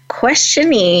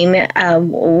questioning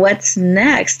what's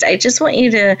next, I just want you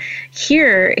to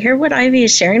hear what Ivy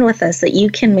is sharing with us, that you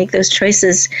can make those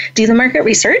choices, do the market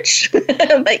research,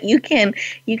 but you can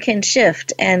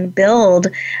shift and build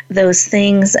those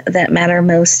things that matter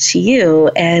most to you,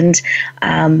 and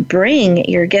bring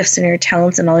your gifts and your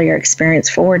talents and all your experience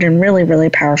forward in really, really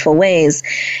powerful ways.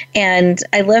 And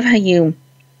I love how you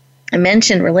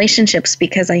mentioned relationships,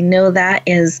 because I know that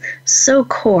is so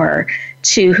core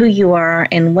to who you are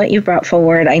and what you brought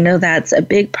forward. I know that's a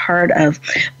big part of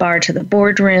Bar to the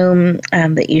Boardroom,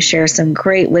 that you share some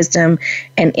great wisdom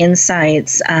and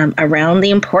insights around the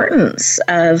importance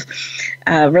of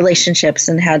relationships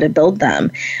and how to build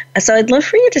them. So I'd love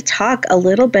for you to talk a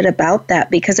little bit about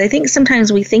that, because I think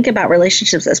sometimes we think about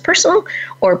relationships as personal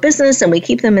or business, and we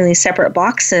keep them in these separate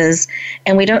boxes,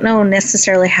 and we don't know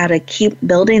necessarily how to keep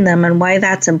building them and why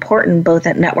that's important, both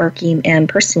at networking and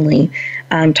personally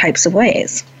types of ways.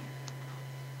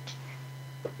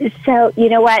 So, you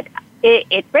know what?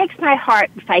 It breaks my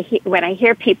heart when I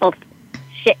hear people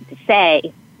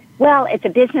say, well, it's a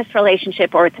business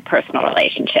relationship or it's a personal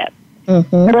relationship. A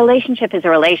relationship is a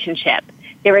relationship.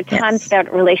 There are times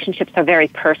that relationships are very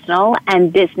personal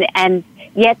and business, and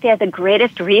yet they're the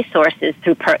greatest resources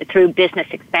through business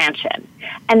expansion.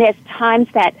 And there's times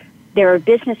that there are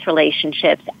business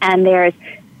relationships and there's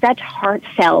such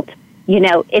heartfelt,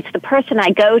 it's the person I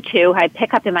go to, I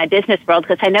pick up in my business world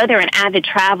because I know they're an avid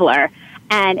traveler.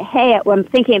 And, hey, I'm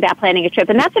thinking about planning a trip.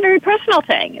 And that's a very personal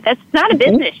thing. That's not a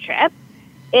business trip.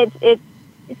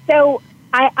 So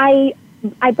I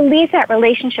believe that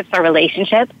relationships are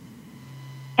relationships,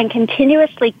 and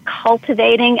continuously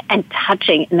cultivating and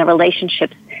touching in the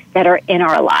relationships that are in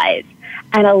our lives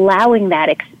and allowing that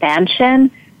expansion,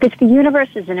 because the universe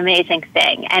is an amazing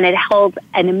thing, and it holds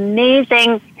an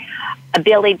amazing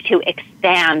ability to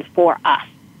expand for us.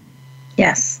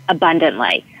 Yes.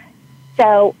 Abundantly.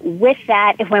 So with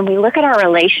that, when we look at our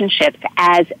relationships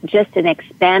as just an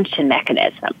expansion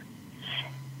mechanism,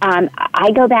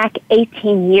 I go back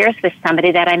 18 years with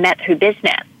somebody that I met through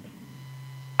business.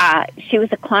 She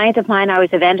was a client of mine. I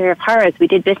was a vendor of hers. We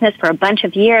did business for a bunch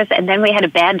of years, and then we had a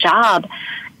bad job,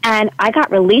 and I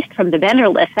got released from the vendor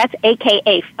list. That's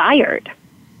AKA fired.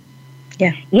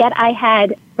 Yeah. Yet I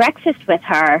had breakfast with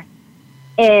her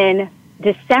in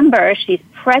December. She's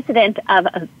president of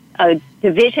a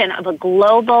division of a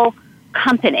global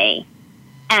company,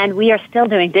 and we are still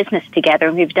doing business together,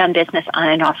 and we've done business on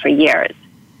and off for years.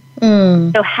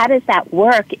 So how does that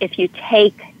work if you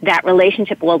take that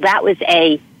relationship? Well, that was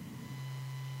a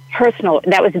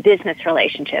business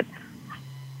relationship.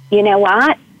 You know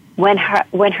what? When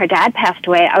her dad passed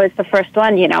away, I was the first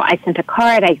one. I sent a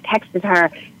card. I texted her.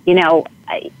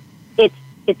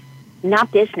 It's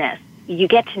not business. you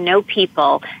get to know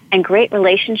people and great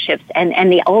relationships.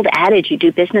 And the old adage, you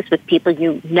do business with people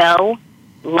you know,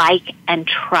 like, and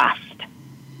trust.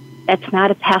 That's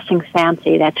not a passing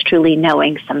fancy. That's truly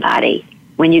knowing somebody.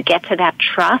 When you get to that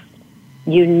trust,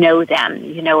 you know them.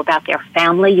 You know about their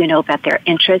family. You know about their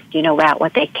interests. You know about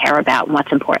what they care about and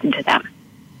what's important to them.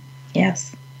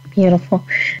 Yes. Beautiful.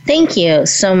 Thank you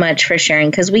so much for sharing,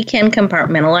 because we can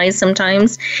compartmentalize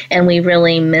sometimes and we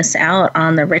really miss out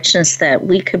on the richness that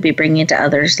we could be bringing to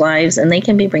others' lives and they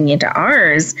can be bringing to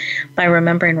ours by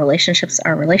remembering relationships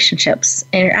are relationships.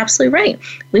 And you're absolutely right.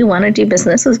 We want to do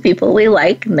business with people we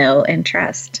like, know, and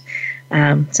trust.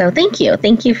 So thank you.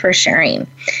 Thank you for sharing.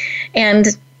 And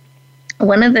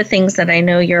one of the things that I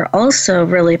know you're also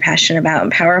really passionate about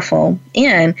and powerful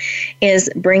in is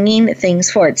bringing things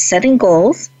forward, setting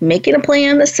goals, making a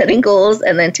plan, setting goals,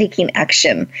 and then taking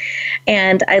action.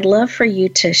 And I'd love for you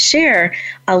to share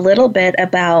a little bit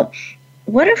about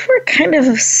what if we're kind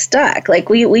of stuck? Like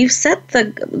we've set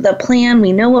the plan,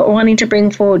 we know what we're wanting to bring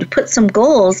forward, put some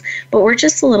goals, but we're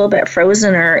just a little bit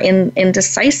frozen or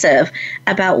indecisive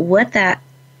about what that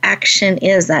action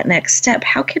is, that next step.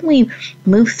 How can we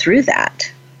move through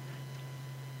that?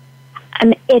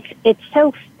 It's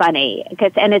so funny,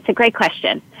 and it's a great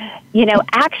question. You know,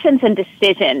 actions and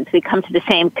decisions, we come to the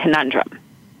same conundrum.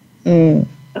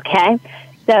 Okay?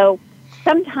 So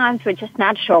sometimes we're just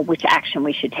not sure which action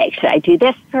we should take. Should I do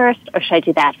this first or should I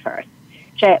do that first?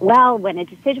 When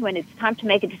it's time to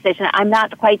make a decision, I'm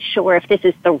not quite sure if this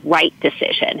is the right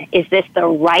decision. Is this the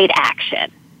right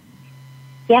action?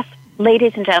 Yes,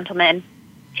 ladies and gentlemen,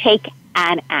 take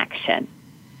an action.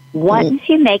 Once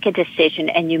you make a decision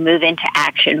and you move into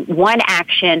action, one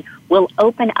action will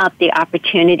open up the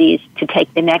opportunities to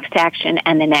take the next action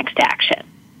and the next action.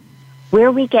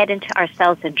 Where we get into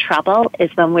ourselves in trouble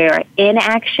is when we're in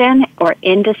action or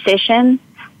indecision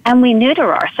and we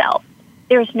neuter ourselves.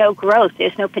 There's no growth.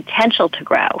 There's no potential to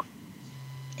grow.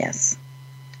 Yes.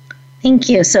 Thank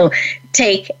you. So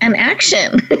take an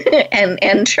action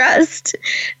and trust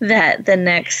that the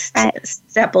next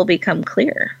step will become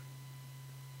clear.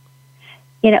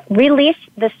 You know, release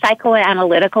the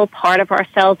psychoanalytical part of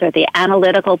ourselves or the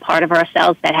analytical part of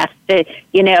ourselves that has to,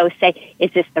 say,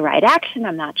 is this the right action?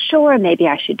 I'm not sure. Maybe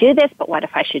I should do this, but what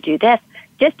if I should do this?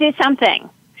 Just do something.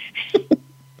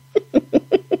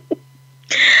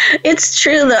 It's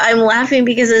true, though. I'm laughing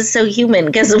because it's so human,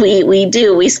 because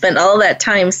we spend all that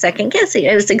time second guessing.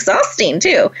 And it's exhausting,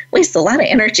 too. Waste a lot of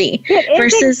energy.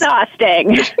 It's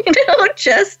exhausting.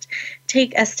 Just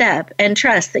take a step and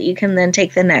trust that you can then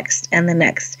take the next and the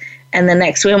next and the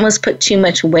next. We almost put too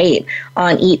much weight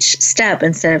on each step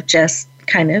instead of just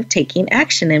kind of taking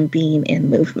action and being in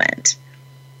movement.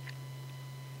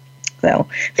 So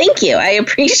thank you. I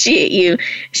appreciate you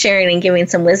sharing and giving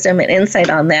some wisdom and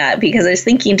insight on that, because I was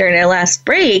thinking during our last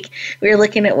break, we were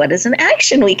looking at what is an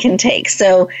action we can take.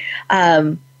 So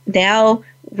now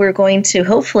we're going to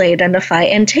hopefully identify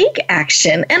and take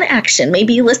action. An action,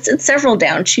 maybe you listed several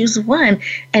down, choose one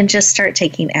and just start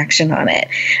taking action on it.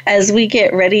 As we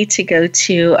get ready to go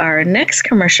to our next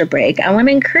commercial break, I want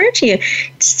to encourage you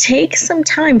to take some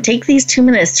time, take these 2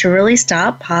 minutes to really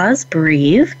stop, pause,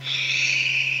 breathe,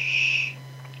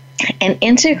 and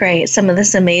integrate some of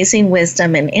this amazing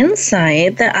wisdom and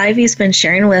insight that Ivy's been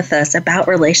sharing with us about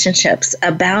relationships,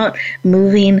 about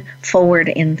moving forward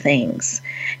in things,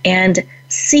 and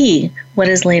see what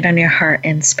is laid on your heart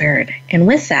and spirit. And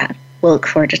with that, we'll look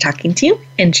forward to talking to you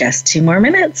in just 2 more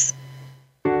minutes.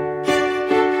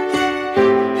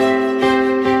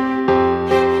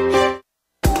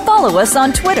 Follow us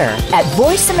on Twitter at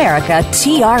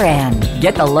VoiceAmericaTRN.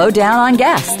 Get the lowdown on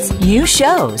guests, new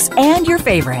shows, and your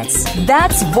favorites.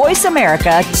 That's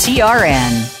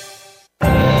VoiceAmericaTRN.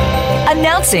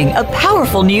 Announcing a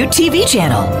powerful new TV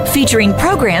channel featuring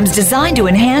programs designed to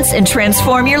enhance and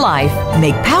transform your life.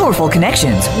 Make powerful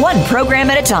connections, one program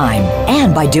at a time.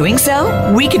 And by doing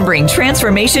so, we can bring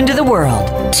transformation to the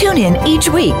world. Tune in each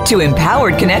week to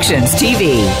Empowered Connections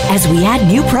TV as we add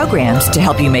new programs to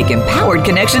help you make empowered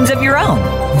connections of your own.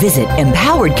 Visit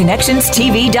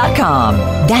EmpoweredConnectionsTV.com.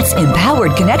 That's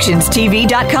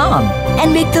EmpoweredConnectionsTV.com.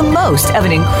 And make the most of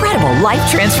an incredible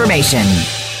life transformation.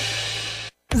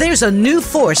 There's a new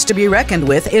force to be reckoned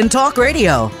with in talk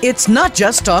radio. It's Not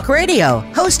Just Talk Radio,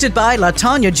 hosted by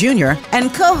LaTanya Jr.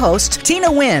 and co-hosts Tina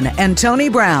Wynn and Tony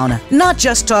Brown. Not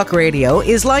Just Talk Radio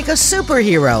is like a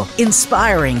superhero,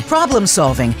 inspiring,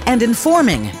 problem-solving, and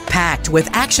informing, packed with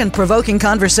action-provoking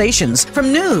conversations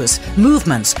from news,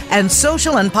 movements, and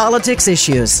social and politics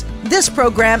issues. This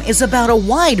program is about a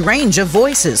wide range of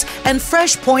voices and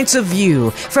fresh points of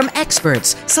view from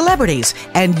experts, celebrities,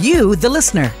 and you, the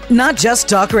listener. Not Just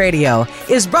Talk Talk Radio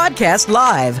is broadcast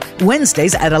live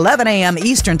Wednesdays at 11 a.m.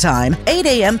 Eastern Time, 8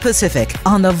 a.m. Pacific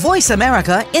on the Voice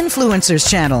America Influencers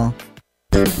Channel.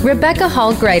 Rebecca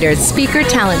Hall Greider's Speaker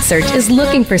Talent Search is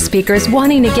looking for speakers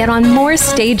wanting to get on more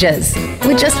stages.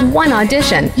 With just one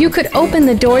audition, you could open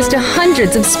the doors to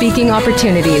hundreds of speaking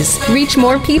opportunities, reach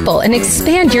more people, and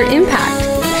expand your impact.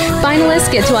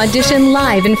 Finalists get to audition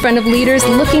live in front of leaders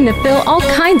looking to fill all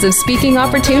kinds of speaking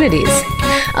opportunities.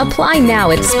 Apply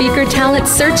now at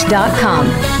SpeakerTalentSearch.com.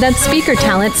 That's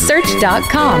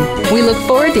SpeakerTalentSearch.com. We look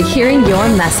forward to hearing your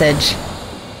message.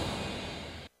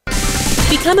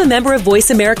 Become a member of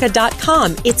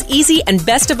VoiceAmerica.com. It's easy, and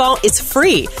best of all, it's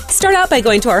free. Start out by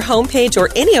going to our homepage or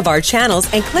any of our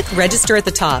channels and click Register at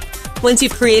the top. Once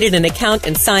you've created an account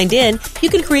and signed in, you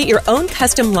can create your own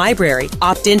custom library,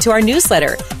 opt into our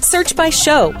newsletter, search by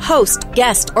show, host,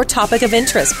 guest, or topic of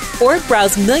interest, or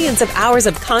browse millions of hours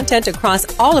of content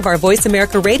across all of our Voice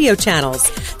America radio channels.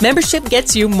 Membership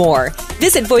gets you more.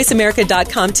 Visit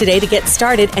VoiceAmerica.com today to get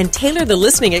started and tailor the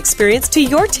listening experience to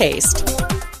your taste.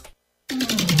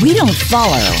 We don't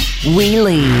follow, we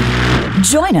lead.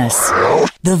 Join us,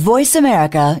 the Voice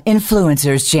America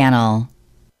Influencers Channel.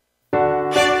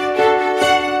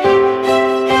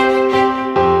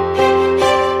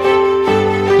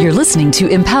 You're listening to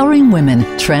Empowering Women,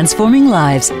 Transforming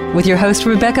Lives with your host,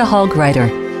 Rebecca Hall Greider.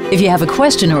 If you have a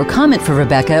question or comment for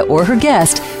Rebecca or her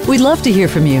guest, we'd love to hear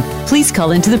from you. Please call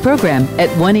into the program at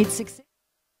 1-866.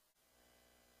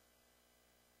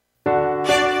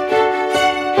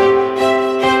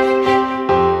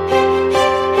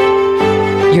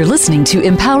 You're listening to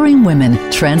Empowering Women,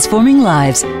 Transforming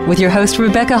Lives with your host,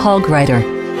 Rebecca Hall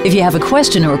Greider. If you have a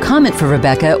question or comment for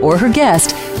Rebecca or her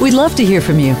guest, we'd love to hear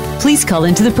from you. Please call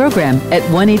into the program at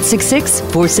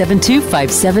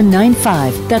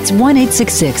 1-866-472-5795. That's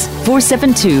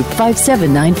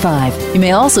 1-866-472-5795. You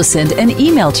may also send an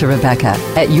email to Rebecca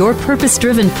at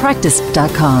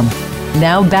yourpurposedrivenpractice.com.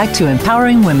 Now back to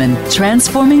Empowering Women,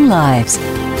 Transforming Lives.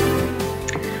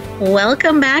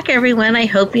 Welcome back, everyone. I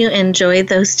hope you enjoyed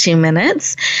those 2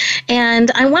 minutes. And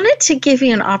I wanted to give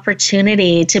you an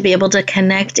opportunity to be able to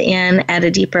connect in at a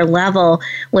deeper level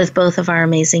with both of our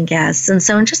amazing guests. And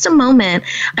so in just a moment,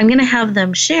 I'm going to have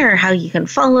them share how you can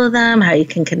follow them, how you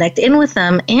can connect in with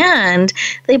them, and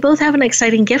they both have an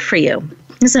exciting gift for you.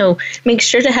 So make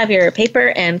sure to have your paper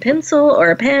and pencil or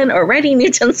a pen or writing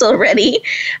utensil ready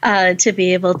to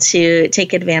be able to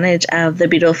take advantage of the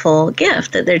beautiful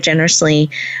gift that they're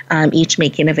generously each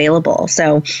making available.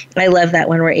 So I love that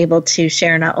when we're able to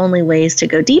share not only ways to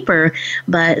go deeper,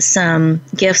 but some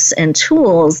gifts and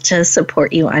tools to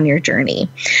support you on your journey.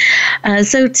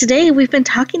 So today we've been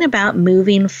talking about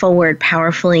moving forward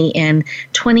powerfully in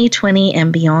 2020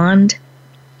 and beyond.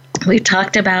 We've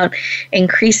talked about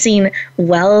increasing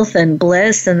wealth and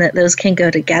bliss and that those can go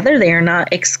together. They are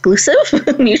not exclusive,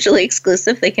 mutually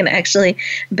exclusive. They can actually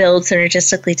build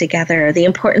synergistically together. The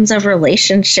importance of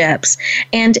relationships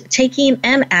and taking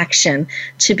an action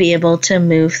to be able to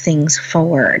move things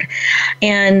forward.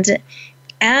 And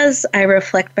as I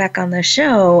reflect back on the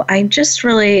show, I'm just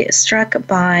really struck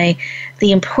by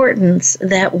the importance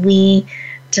that we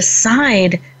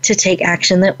decide to take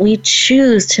action, that we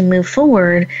choose to move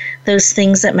forward those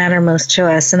things that matter most to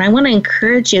us. And I want to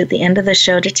encourage you at the end of the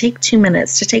show to take 2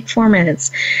 minutes, to take 4 minutes,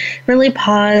 really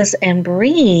pause and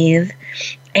breathe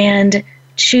and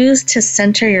choose to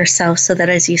center yourself so that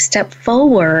as you step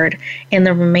forward in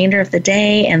the remainder of the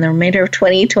day and the remainder of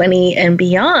 2020 and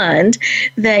beyond,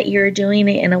 that you're doing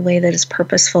it in a way that is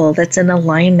purposeful, that's in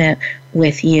alignment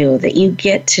with you, that you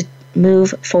get to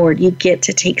move forward, you get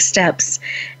to take steps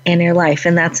in your life.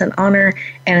 And that's an honor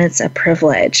and it's a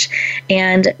privilege.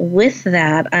 And with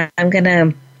that, I'm going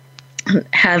to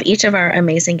have each of our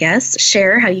amazing guests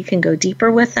share how you can go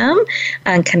deeper with them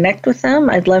and connect with them.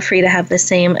 I'd love for you to have the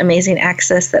same amazing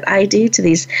access that I do to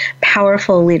these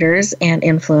powerful leaders and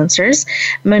influencers.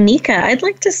 Monica, I'd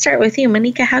like to start with you.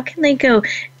 Monica, how can they go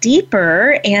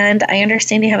deeper? And I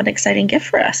understand you have an exciting gift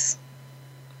for us.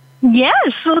 Yes,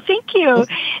 well, thank you.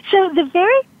 So the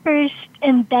very first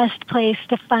and best place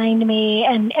to find me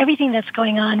and everything that's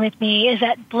going on with me is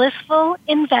at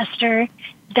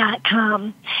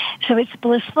blissfulinvestor.com. So it's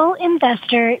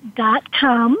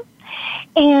blissfulinvestor.com.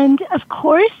 And of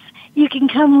course, you can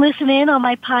come listen in on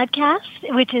my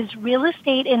podcast, which is Real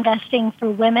Estate Investing for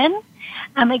Women.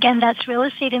 Again, that's Real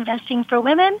Estate Investing for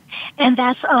Women, and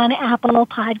that's on Apple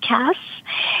Podcasts.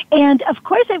 And of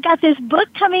course, I've got this book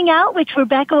coming out, which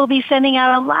Rebecca will be sending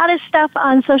out a lot of stuff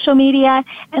on social media,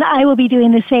 and I will be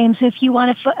doing the same. So if you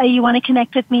want to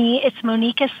connect with me, it's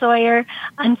Monica Sawyer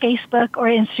on Facebook or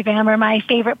Instagram are my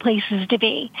favorite places to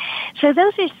be. So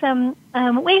those are some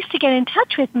ways to get in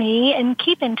touch with me and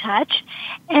keep in touch.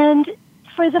 And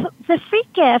for the free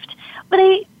gift, what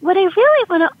I really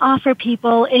want to offer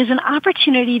people is an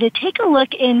opportunity to take a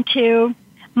look into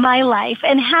my life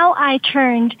and how I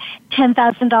turned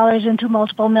 $10,000 into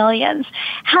multiple millions,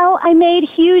 how I made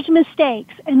huge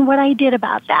mistakes and what I did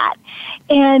about that,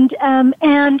 and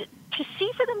to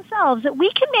see for themselves that we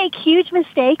can make huge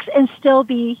mistakes and still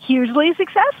be hugely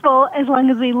successful as long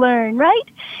as we learn, right?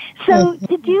 So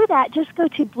to do that, just go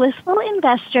to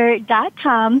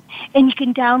blissfulinvestor.com and you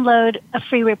can download a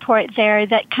free report there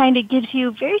that kind of gives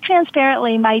you very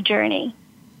transparently my journey.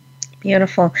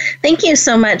 Beautiful. Thank you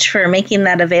so much for making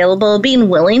that available, being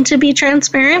willing to be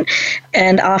transparent,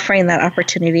 and offering that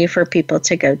opportunity for people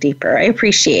to go deeper. I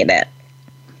appreciate it.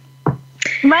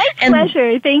 My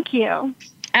pleasure. Thank you.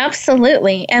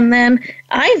 Absolutely. And then,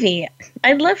 Ivy,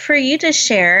 I'd love for you to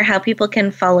share how people can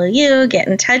follow you, get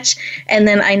in touch, and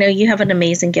then I know you have an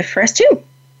amazing gift for us, too.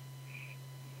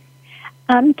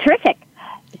 Terrific.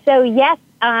 So, yes,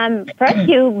 first,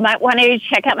 you might want to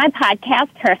check out my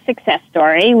podcast, Her Success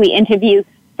Story. We interview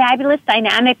fabulous,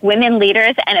 dynamic women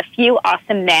leaders and a few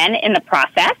awesome men in the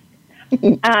process.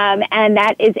 And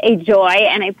that is a joy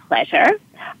and a pleasure.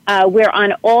 We're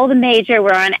on all the major.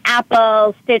 We're on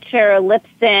Apple, Stitcher,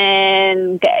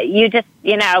 Libsyn.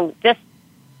 Just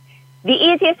the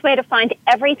easiest way to find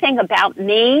everything about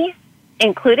me,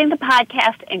 including the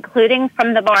podcast, including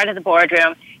From the Bar to the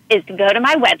Boardroom, is to go to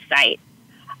my website.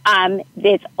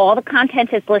 All the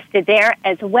content is listed there,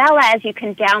 as well as you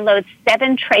can download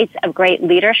 7 Traits of Great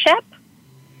Leadership,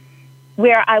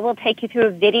 where I will take you through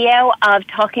a video of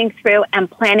talking through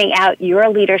and planning out your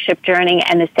leadership journey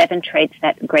and the 7 traits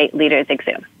that great leaders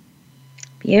exude.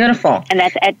 Beautiful. And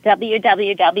that's at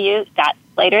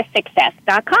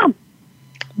www.slatersuccess.com.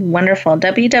 Wonderful.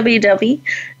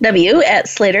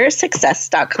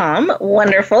 www.slatersuccess.com.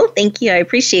 Wonderful. Thank you. I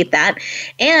appreciate that.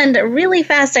 And really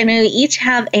fast, I know you each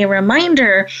have a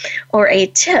reminder or a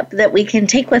tip that we can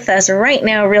take with us right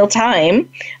now, real time,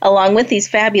 along with these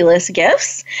fabulous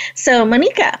gifts. So,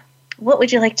 Monica, what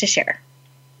would you like to share?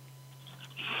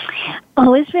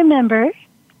 Always remember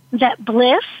that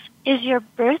bliss is your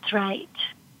birthright.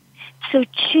 So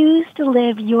choose to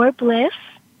live your bliss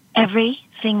every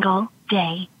single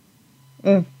day.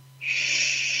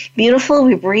 Beautiful.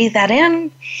 We breathe that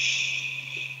in.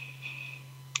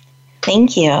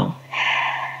 Thank you.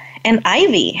 And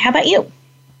Ivy, how about you?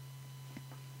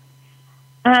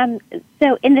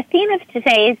 So in the theme of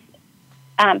today's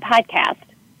podcast,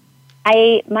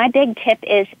 my big tip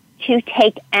is to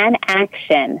take an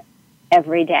action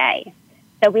every day.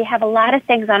 So we have a lot of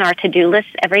things on our to-do list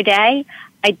every day.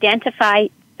 Identify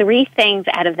 3 things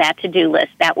out of that to-do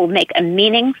list that will make a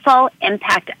meaningful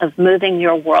impact of moving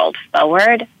your world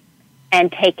forward,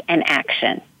 and take an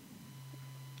action.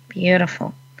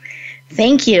 Beautiful.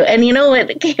 Thank you. And you know what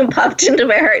popped into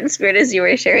my heart and spirit as you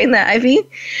were sharing that, Ivy,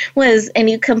 and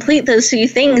you complete those few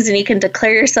things and you can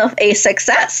declare yourself a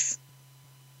success.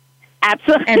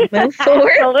 Absolutely. And move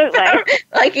forward. Absolutely.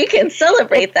 Like you can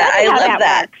celebrate that. I love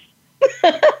that.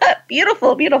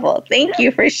 Beautiful, beautiful. Thank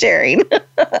you for sharing.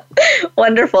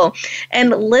 Wonderful. And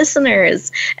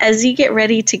listeners, as you get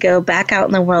ready to go back out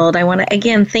in the world, I want to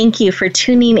again thank you for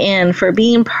tuning in, for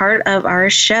being part of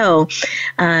our show,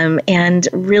 and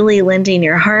really lending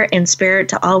your heart and spirit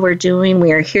to all we're doing.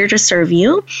 We are here to serve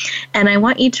you. And I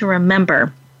want you to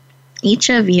remember, each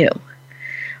of you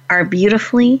are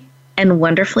beautifully and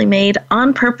wonderfully made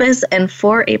on purpose and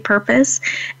for a purpose.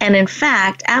 And in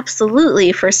fact,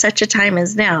 absolutely for such a time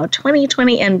as now,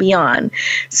 2020 and beyond.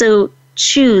 So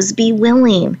choose, be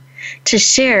willing to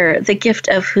share the gift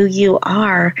of who you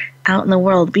are out in the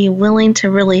world. Be willing to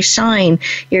really shine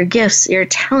your gifts, your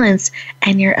talents,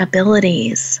 and your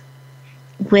abilities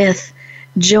with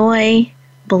joy,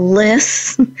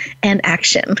 bliss, and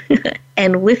action.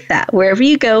 And with that, wherever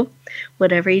you go,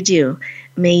 whatever you do,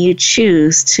 may you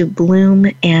choose to bloom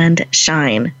and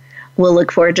shine. We'll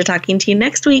look forward to talking to you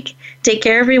next week. Take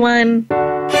care, everyone.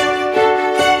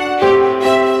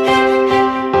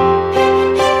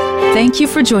 Thank you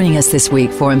for joining us this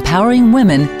week for Empowering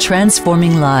Women,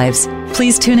 Transforming Lives.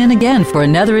 Please tune in again for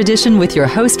another edition with your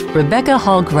host, Rebecca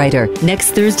Hall-Gruyter,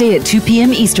 next Thursday at 2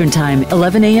 p.m. Eastern Time,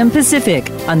 11 a.m. Pacific,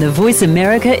 on the Voice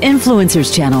America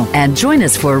Influencers Channel. And join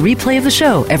us for a replay of the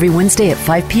show every Wednesday at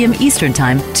 5 p.m. Eastern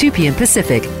Time, 2 p.m.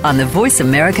 Pacific, on the Voice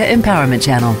America Empowerment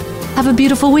Channel. Have a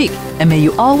beautiful week, and may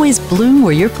you always bloom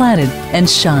where you're planted and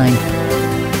shine.